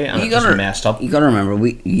day, and it was messed up. You gotta remember,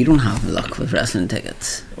 you don't have luck with wrestling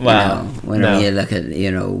tickets. Well, whenever no. you look at,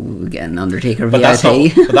 getting Undertaker But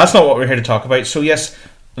VIP. that's not what we're here to talk about. So yes,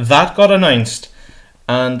 that got announced,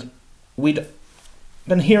 and we'd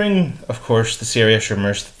been hearing, of course, the serious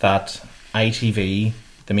rumours that ITV,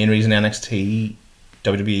 the main reason NXT,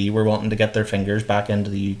 WWE were wanting to get their fingers back into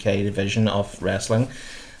the UK division of wrestling,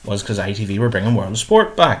 was because ITV were bringing World of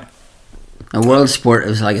Sport back. A World Sport, it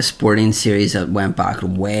was like a sporting series that went back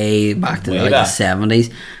way back to the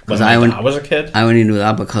 70s. When I was a kid. I only knew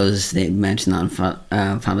that because they mentioned that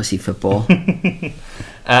in fantasy football.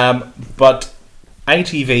 But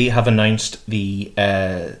ITV have announced the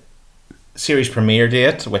series premiere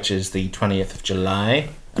date, which is the 20th of July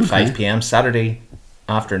at 5 p.m. Saturday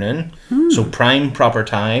afternoon. So prime proper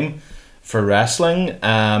time for wrestling.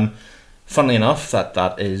 Funnily enough,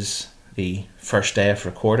 that is the first day of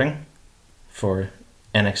recording for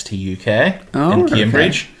NXT UK in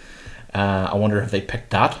Cambridge. I wonder if they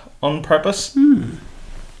picked that on purpose.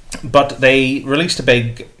 But they released a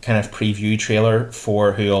big kind of preview trailer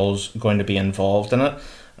for who all's going to be involved in it.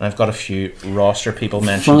 And I've got a few roster people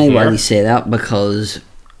mentioned Funny here. why you say that, because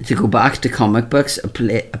to go back to comic books, a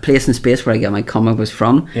place in space where I get my comic books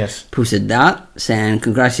from. Yes. Posted that saying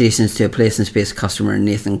congratulations to a place in space customer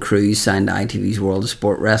Nathan Cruz signed ITV's World of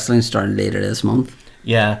Sport Wrestling starting later this month.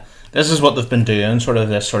 Yeah. This is what they've been doing sort of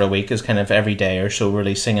this sort of week, is kind of every day or so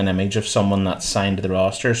releasing an image of someone that's signed to the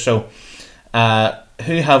roster. So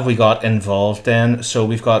who have we got involved then? So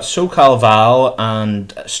we've got SoCal Val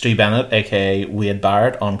and Stu Bennett, aka Wade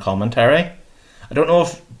Barrett, on commentary. I don't know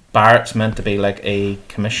if Barrett's meant to be like a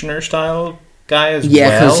commissioner style guy as well.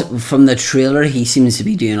 Yeah, because from the trailer he seems to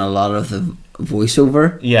be doing a lot of the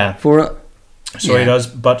voiceover for it. So he does,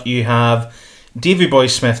 but you have Davey Boy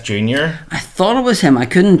Smith Jr. I thought it was him. I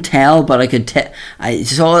couldn't tell, but I could tell. I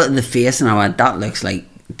saw the face and I went, that looks like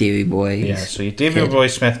Davey Boy. Yeah, so you have Davey Boy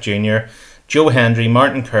Smith Jr., Joe Hendry,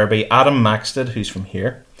 Martin Kirby, Adam Maxted, who's from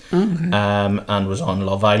here, and was on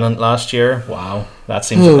Love Island last year. Wow, that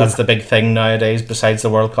seems that's the big thing nowadays besides the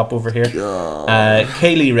World Cup over here.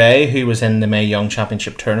 Kaylee Ray, who was in the Mae Young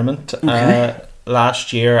Championship tournament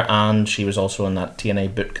last year, and she was also in that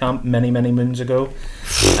TNA boot camp many moons ago.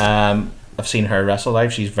 I've seen her wrestle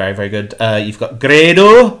live. She's very, very good. You've got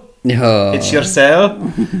Grado. It's yourself.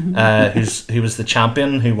 Who was the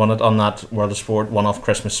champion who won it on that World of Sport one-off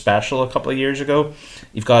Christmas special a couple of years ago.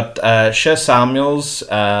 You've got Shea Samuels,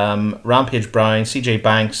 Rampage Brown, CJ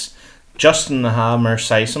Banks, Justin the Hammer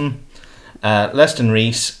Sison, Leston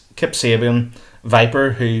Reese, Kip Sabian,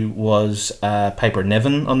 Viper, who was Piper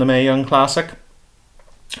Niven on the Mae Young Classic.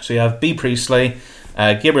 So you have B. Priestley,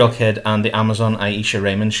 Gabriel Kidd, and the Amazon Aisha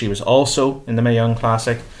Raymond. She was also in the Mae Young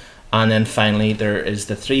Classic. And then finally there is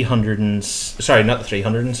the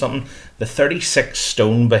 36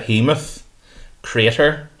 stone behemoth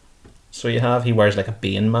Crater. So he wears like a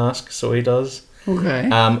Bane mask, so he does. Okay.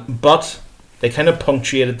 But they kind of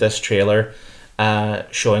punctuated this trailer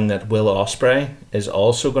showing that Will Ospreay is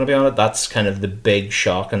also going to be on it. That's kind of the big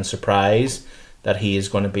shock and surprise, that he is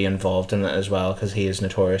going to be involved in it as well, because he is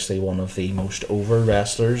notoriously one of the most over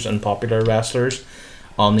wrestlers and popular wrestlers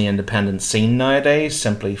on the independent scene nowadays,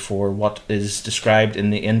 simply for what is described in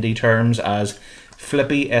the indie terms as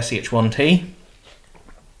flippy SH1T.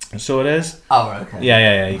 So it is. Oh, okay.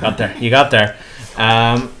 Yeah, you got there.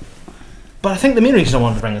 But I think the main reason I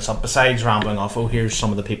wanted to bring this up, besides rambling off, here's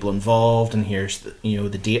some of the people involved and here's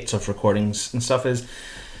the dates of recordings and stuff, is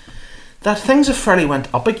that things have fairly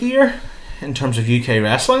went up a gear in terms of UK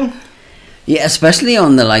wrestling. Yeah, especially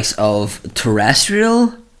on the likes of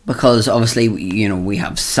terrestrial, because obviously we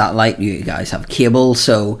have satellite, you guys have cable,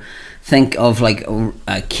 so think of like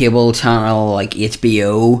a cable channel like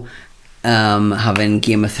HBO having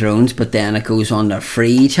Game of Thrones, but then it goes on a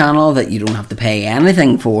free channel that you don't have to pay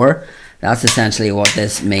anything for. That's essentially what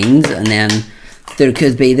this means. And then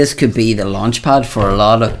this could be the launch pad for a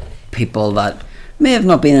lot of people that may have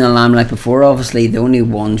not been in the limelight before. Obviously the only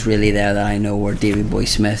ones really there that I know were Davey Boy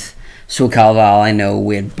Smith, SoCal Val, I know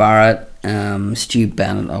Wade Barrett, Stu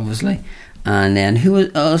Bennett obviously, and then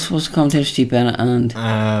who else was commentator? Stu Bennett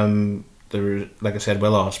and there was, like I said,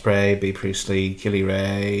 Will Ospreay, B. Priestley, Kaylee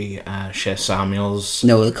Ray, Shea Samuels.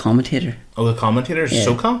 No, the commentator. Oh, the commentators. Yeah.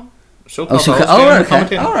 SoCal.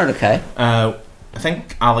 Alright, okay. I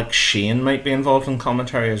think Alex Shane might be involved in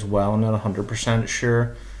commentary as well. I'm not 100%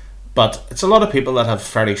 sure, but it's a lot of people that have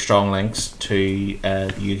fairly strong links to the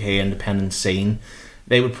UK independent scene.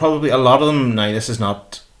 They would probably, a lot of them, now this is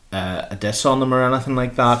not a diss on them or anything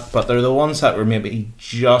like that, but they're the ones that were maybe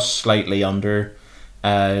just slightly under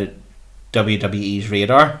WWE's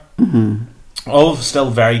radar. Mm-hmm. All still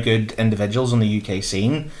very good individuals on the UK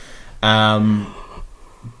scene,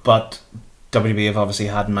 but WWE have obviously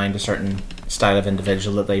had in mind a certain style of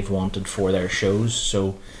individual that they've wanted for their shows,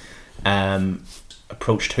 so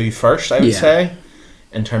approached who first, I would say,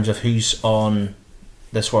 in terms of who's on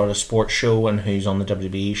this World of Sport show and who's on the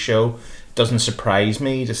WWE show. It doesn't surprise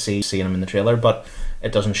me to seeing him in the trailer, but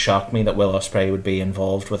it doesn't shock me that Will Ospreay would be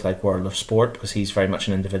involved with like World of Sport, because he's very much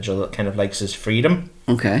an individual that kind of likes his freedom.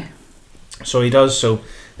 Okay. So he does. So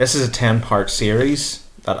this is a 10-part series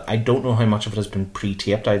that I don't know how much of it has been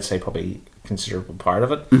pre-taped. I'd say probably a considerable part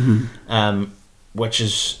of it, which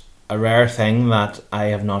is a rare thing that I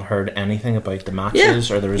have not heard anything about the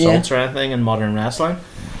matches or the results or anything in modern wrestling,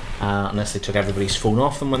 unless they took everybody's phone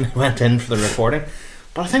off them when they went in for the recording.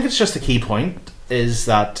 But I think it's just a key point is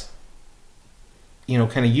that,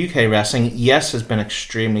 kind of UK wrestling, yes, has been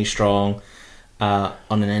extremely strong on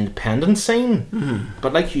an independent scene,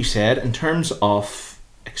 but like you said, in terms of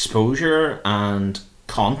exposure and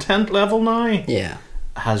content level now,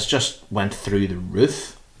 has just went through the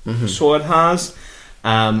roof. So it has,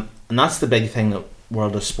 and that's the big thing that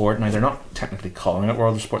World of Sport, now they're not technically calling it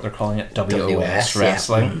World of Sport, they're calling it WOS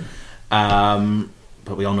Wrestling.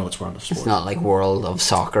 but we all know it's World of Sport. It's not like World of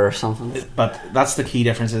Soccer or something. But that's the key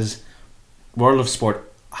difference is World of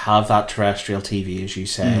Sport have that terrestrial TV, as you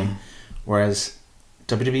say, whereas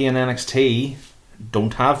WWE and NXT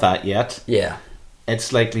don't have that yet. Yeah.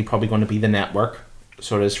 It's likely probably going to be the network,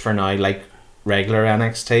 so it is for now, like regular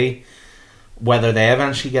NXT. Whether they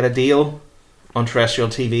eventually get a deal on terrestrial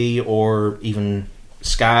TV or even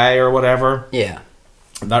Sky or whatever, Yeah.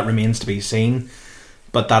 that remains to be seen.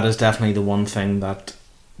 But that is definitely the one thing that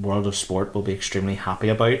World of Sport will be extremely happy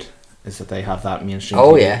about, is that they have that mainstream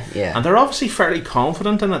Oh, TV. yeah, yeah. And they're obviously fairly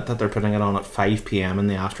confident in it, that they're putting it on at 5 p.m. in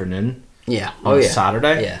the afternoon Yeah. on a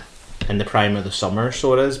Saturday. Yeah. In the prime of the summer,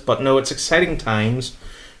 so it is. But no, it's exciting times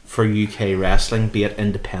for UK wrestling, be it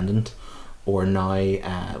independent or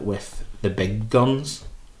now with the big guns.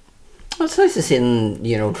 Well, it's nice to see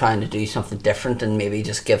them, trying to do something different and maybe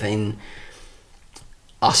just giving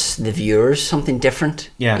us, the viewers, something different.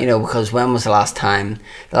 Yeah. Because when was the last time?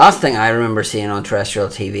 The last thing I remember seeing on terrestrial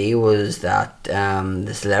TV was that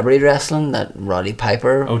the celebrity wrestling, that Roddy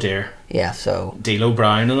Piper. Oh dear. Yeah, so. D'Lo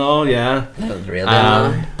Brown and all, yeah. That was real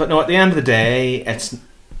now. But no, at the end of the day, it's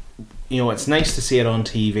nice to see it on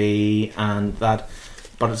TV and that,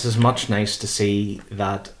 but it's as much nice to see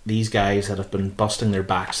that these guys that have been busting their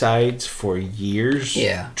backsides for years,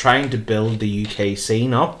 trying to build the UK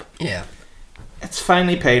scene up, it's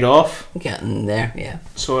finally paid off. Getting there, yeah.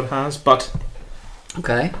 So it has, but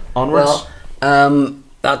okay. Onwards. Well,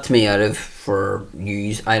 that's me out of for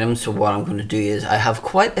use items. So what I'm going to do is I have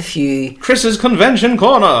quite a few. Chris's Convention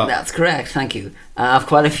Corner. That's correct. Thank you. I have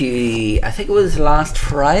quite a few. I think it was last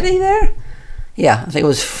Friday there. Yeah, I think it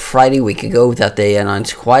was Friday week ago that they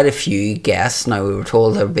announced quite a few guests. Now we were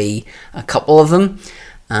told there'd be a couple of them,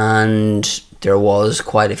 and there was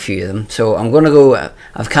quite a few of them. So I'm going to go.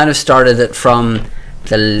 I've kind of started it from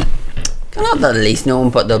the. Not the least known,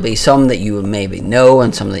 but there'll be some that you would maybe know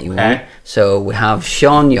and some that you won't. So we have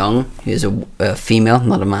Sean Young, who is a female,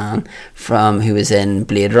 not a man, who is in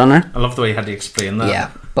Blade Runner. I love the way you had to explain that.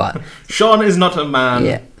 Yeah, but Sean is not a man.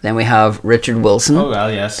 Yeah. Then we have Richard Wilson. Oh well,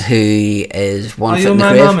 yes. Who is One Are Foot you in the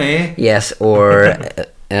my Grave. mummy? Yes, or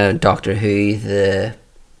Doctor Who, the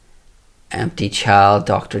empty child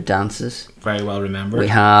Doctor dances. Very well remembered. We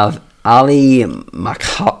have Ali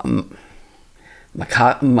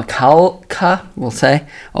Makalka, we'll say.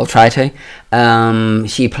 I'll try to.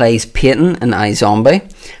 She plays Peyton in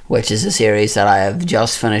iZombie, which is a series that I have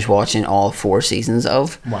just finished watching all 4 seasons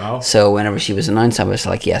of. Wow. So whenever she was announced, I was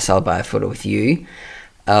like, yes, I'll buy a photo with you.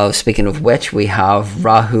 Speaking of which, we have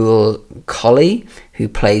Rahul Kohli, who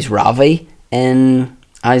plays Ravi in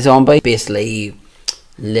iZombie. Basically,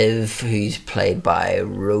 Liv, who's played by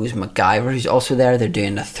Rose McIver, who's also there. They're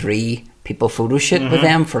doing a 3-people photo shoot with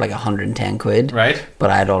them for like 110 quid. Right.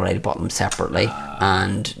 But I'd already bought them separately.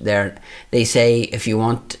 And they say if you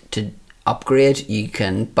want to upgrade, you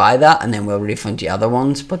can buy that and then we'll refund the other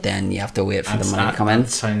ones, but then you have to wait for the money to come in. That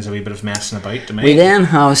sounds a wee bit of messing about to me. We then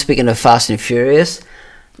have, speaking of Fast and Furious,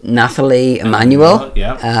 Nathalie Emmanuel,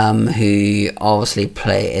 who obviously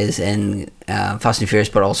is in Fast and Furious,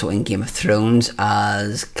 but also in Game of Thrones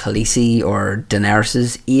as Khaleesi or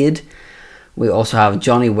Daenerys' aide. We also have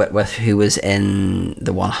Johnny Whitworth, who was in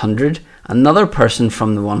The 100. Another person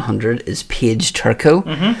from The 100 is Paige Turco.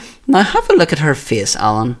 Now have a look at her face,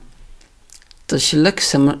 Alan. Does she look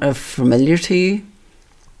familiar to you?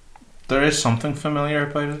 There is something familiar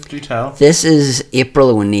about it, do tell. This is April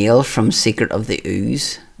O'Neil from Secret of the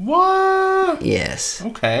Ooze. What? Yes.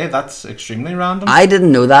 Okay, that's extremely random. I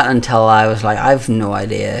didn't know that until I was like, I have no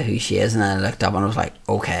idea who she is, and then I looked up and I was like,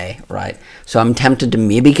 okay, right. So I'm tempted to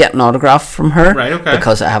maybe get an autograph from her. Right, okay.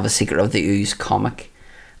 Because I have a Secret of the Ooze comic.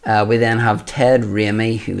 We then have Ted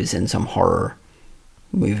Raimi, who is in some horror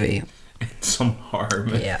movie. Some horror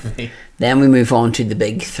movie. Yeah. Then we move on to the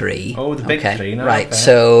big 3. Oh, the big 3 now. Right, okay.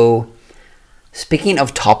 so speaking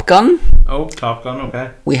of Top Gun. Oh, Top Gun,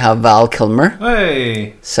 okay. We have Val Kilmer.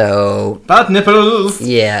 Hey. So. Bad nipples.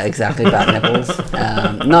 Yeah, exactly, bad nipples.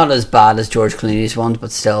 Not as bad as George Clooney's ones,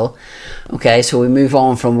 but still. Okay, so we move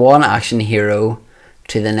on from one action hero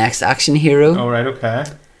to the next action hero. Oh, right, okay.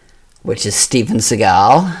 Which is Steven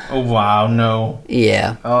Seagal. Oh, wow, no.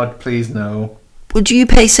 Yeah. Oh, please, no. Would you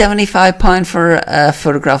pay £75 for a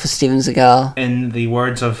photograph of Steven Seagal? In the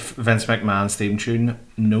words of Vince McMahon's theme tune,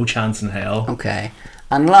 no chance in hell. Okay.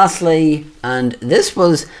 And lastly, and this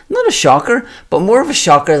was not a shocker, but more of a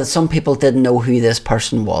shocker that some people didn't know who this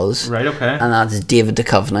person was. Right, okay. And that's David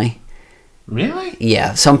Duchovny. Really?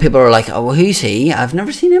 Yeah, some people are like, oh, well, who's he? I've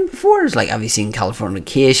never seen him before. It's like, have you seen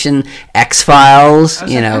Californication, X-Files,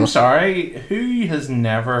 you know? I'm sorry, who has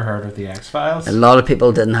never heard of the X-Files? A lot of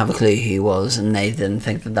people didn't have a clue who he was, and they didn't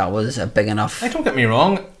think that that was a big enough... Don't get me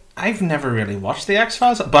wrong, I've never really watched the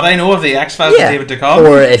X-Files, but I know of the X-Files with David Duchovny.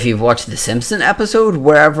 Or if you've watched the Simpson episode,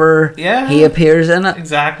 wherever he appears in it.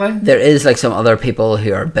 Exactly. There is like some other people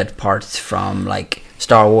who are bit parts from like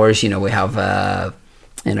Star Wars. You know, we have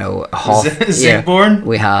Hoth, Zigborn.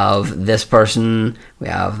 We have this person. We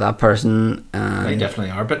have that person. They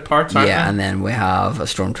definitely are bit parts, aren't they? And then we have a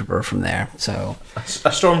stormtrooper from there. So a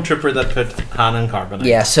stormtrooper that put Han in carbonite.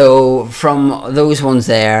 Yeah, so from those ones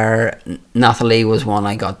there, Nathalie was one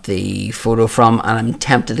I got the photo from, and I'm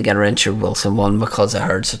tempted to get a Richard Wilson one because I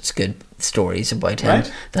heard such good stories about him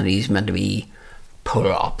that he's meant to be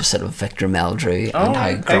polar opposite of Victor Meldrew and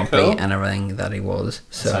how grumpy and everything that he was.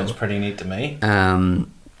 So sounds pretty neat to me.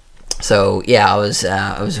 So yeah,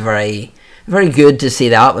 it was very, very good to see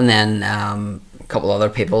that, and then a couple other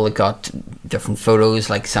people that got different photos.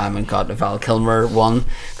 Like Simon got a Val Kilmer one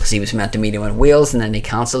because he was meant to meet him in Wales, and then he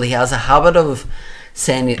cancelled. He has a habit of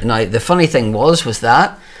saying. Now the funny thing was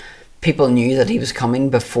that people knew that he was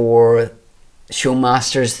coming before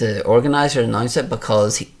Showmasters, the organizer, announced it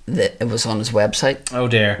because it was on his website. Oh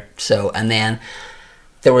dear. So, and then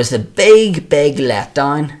there was a big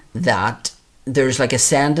letdown that there's like a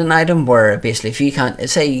sending item where basically if you can't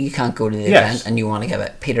go to the event and you want to give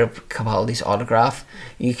it Peter Capaldi's autograph,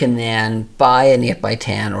 you can then buy an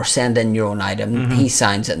 8x10 or send in your own item. He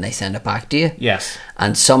signs it and they send it back to you. Yes.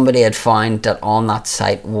 And somebody had found that on that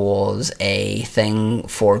site was a thing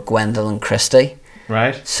for Gwendolyn Christie.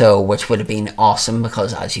 Right. So, which would have been awesome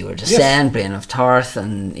because, as you were just saying, Brienne of Tarth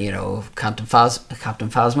and, you know, Captain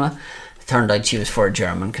Phasma, it turned out she was for a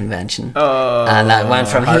German convention. And that went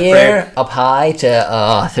from here up high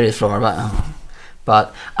to through the floor.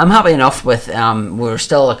 But I'm happy enough with, we're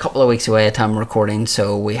still a couple of weeks away at time of recording,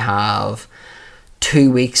 so we have 2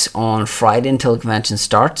 weeks on Friday until the convention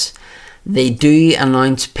starts. They do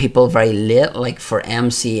announce people very late, like for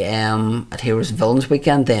MCM at Heroes and Villains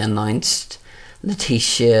weekend, they announced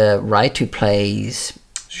Letitia Wright, who plays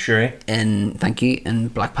Shuri in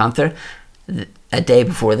Black Panther, a day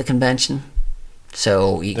before the convention.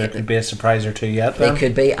 So there could be a surprise or two yet. There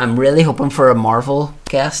could be. I'm really hoping for a Marvel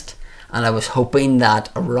guest, and I was hoping that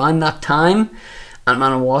around that time,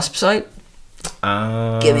 Ant-Man and Wasp's out.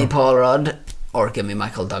 Give me Paul Rudd or give me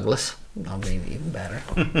Michael Douglas. That'll be even better.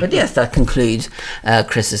 But yes, that concludes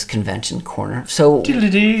Chris's convention corner. So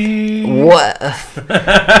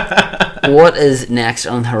what is next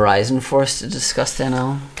on the horizon for us to discuss then,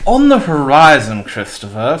 Alan? On the horizon,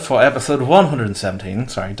 Christopher, for episode 117,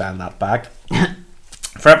 sorry, dial that back.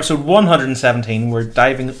 For episode 117, we're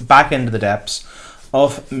diving back into the depths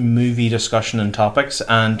of movie discussion and topics,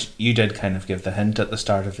 and you did kind of give the hint at the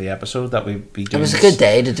start of the episode that we'd be doing. It was a good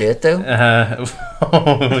day to do it, though.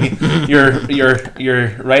 You're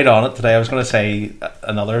right on it today. I was going to say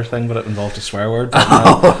another thing, but it involved a swear word.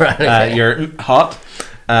 Okay. You're hot.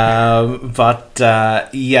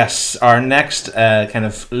 Yes, our next kind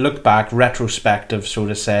of look back, retrospective, so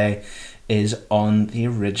to say, is on the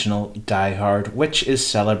original Die Hard, which is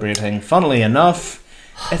celebrating, funnily enough,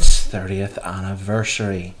 its 30th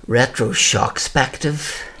anniversary.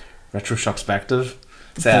 Retroshockspective.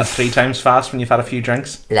 Say that 3 times fast when you've had a few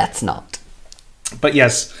drinks. Let's not. But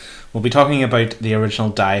yes, we'll be talking about the original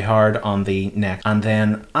Die Hard on the next. And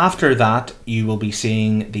then after that, you will be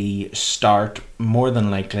seeing the start, more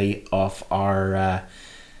than likely, of our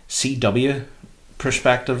CW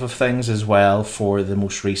perspective of things as well for the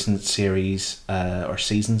most recent series or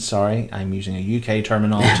season. Sorry, I'm using a UK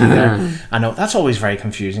terminology there. I know that's always very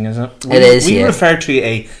confusing, isn't it? It is. We refer to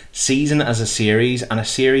a season as a series, and a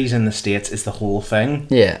series in the States is the whole thing.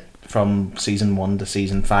 Yeah. From season 1 to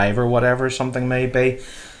season 5 or whatever something may be.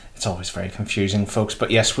 It's always very confusing, folks.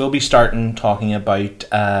 But yes, we'll be starting talking about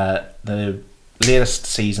the latest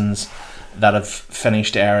seasons that have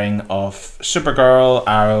finished airing of Supergirl,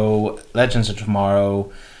 Arrow, Legends of Tomorrow,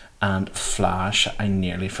 and Flash. I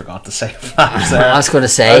nearly forgot to say Flash there. I was going to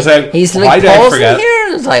say, he's like pausing here,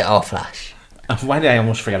 and it's like, oh, Flash. Why did I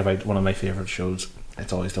almost forget about one of my favourite shows?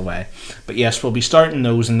 It's always the way. But yes, we'll be starting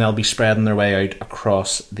those, and they'll be spreading their way out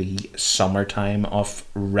across the summertime of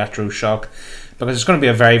Retroshock, because it's going to be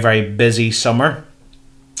a very, very busy summer.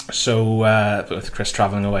 So with Chris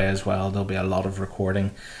travelling away as well, there'll be a lot of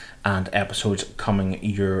recording and episodes coming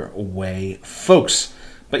your way, folks.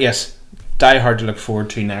 But yes, Die Hard to look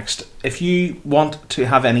forward to next. If you want to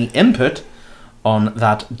have any input on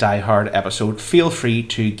that Die Hard episode, feel free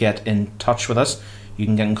to get in touch with us. You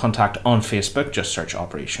can get in contact on Facebook, just search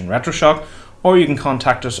Operation Retroshock, or you can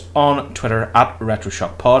contact us on Twitter at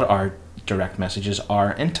RetroshockPod. Our direct messages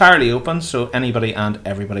are entirely open, so anybody and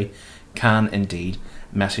everybody can indeed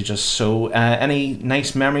message us. So any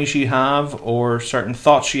nice memories you have or certain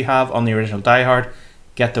thoughts you have on the original Die Hard,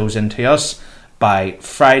 get those into us by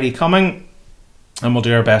Friday coming, and we'll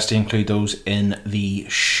do our best to include those in the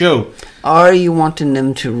show. Are you wanting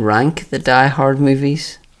them to rank the Die Hard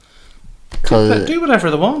movies? Do whatever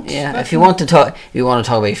they want. Yeah, if you want to talk about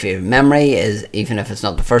your favorite memory, is even if it's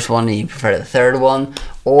not the first one and you prefer the third one,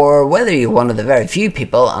 or whether you're one of the very few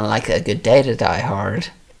people and like a good day to Die Hard,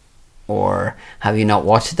 or have you not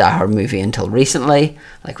watched a Die Hard movie until recently,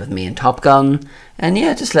 like with me and Top Gun, and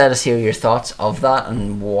yeah, just let us hear your thoughts of that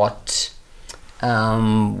and what,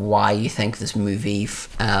 why you think this movie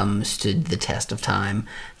stood the test of time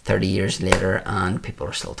 30 years later and people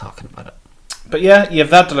are still talking about it. But yeah, you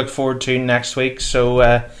have that to look forward to next week. So,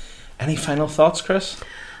 any final thoughts, Chris?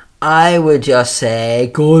 I would just say,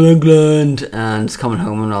 go England, and it's coming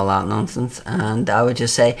home and all that nonsense. And I would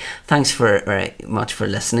just say, thanks very much for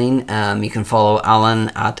listening. You can follow Alan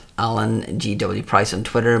at Alan GW Price on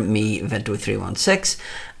Twitter, me, Vento316.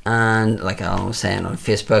 And like Alan was saying, on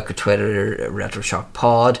Facebook or Twitter, Retroshock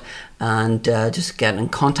Pod, and just get in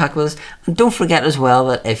contact with us. And don't forget as well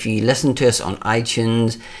that if you listen to us on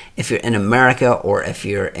iTunes, if you're in America or if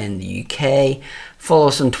you're in the UK, follow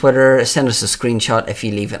us on Twitter, send us a screenshot if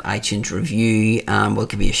you leave an iTunes review, and we'll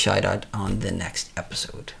give you a shout out on the next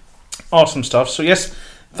episode. Awesome stuff. So yes,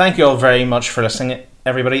 thank you all very much for listening,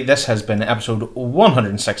 everybody. This has been episode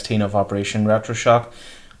 116 of Operation Retroshock.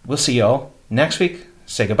 We'll see you all next week.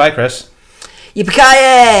 Say goodbye, Chris.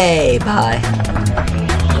 Yippee-ki-yay! Bye.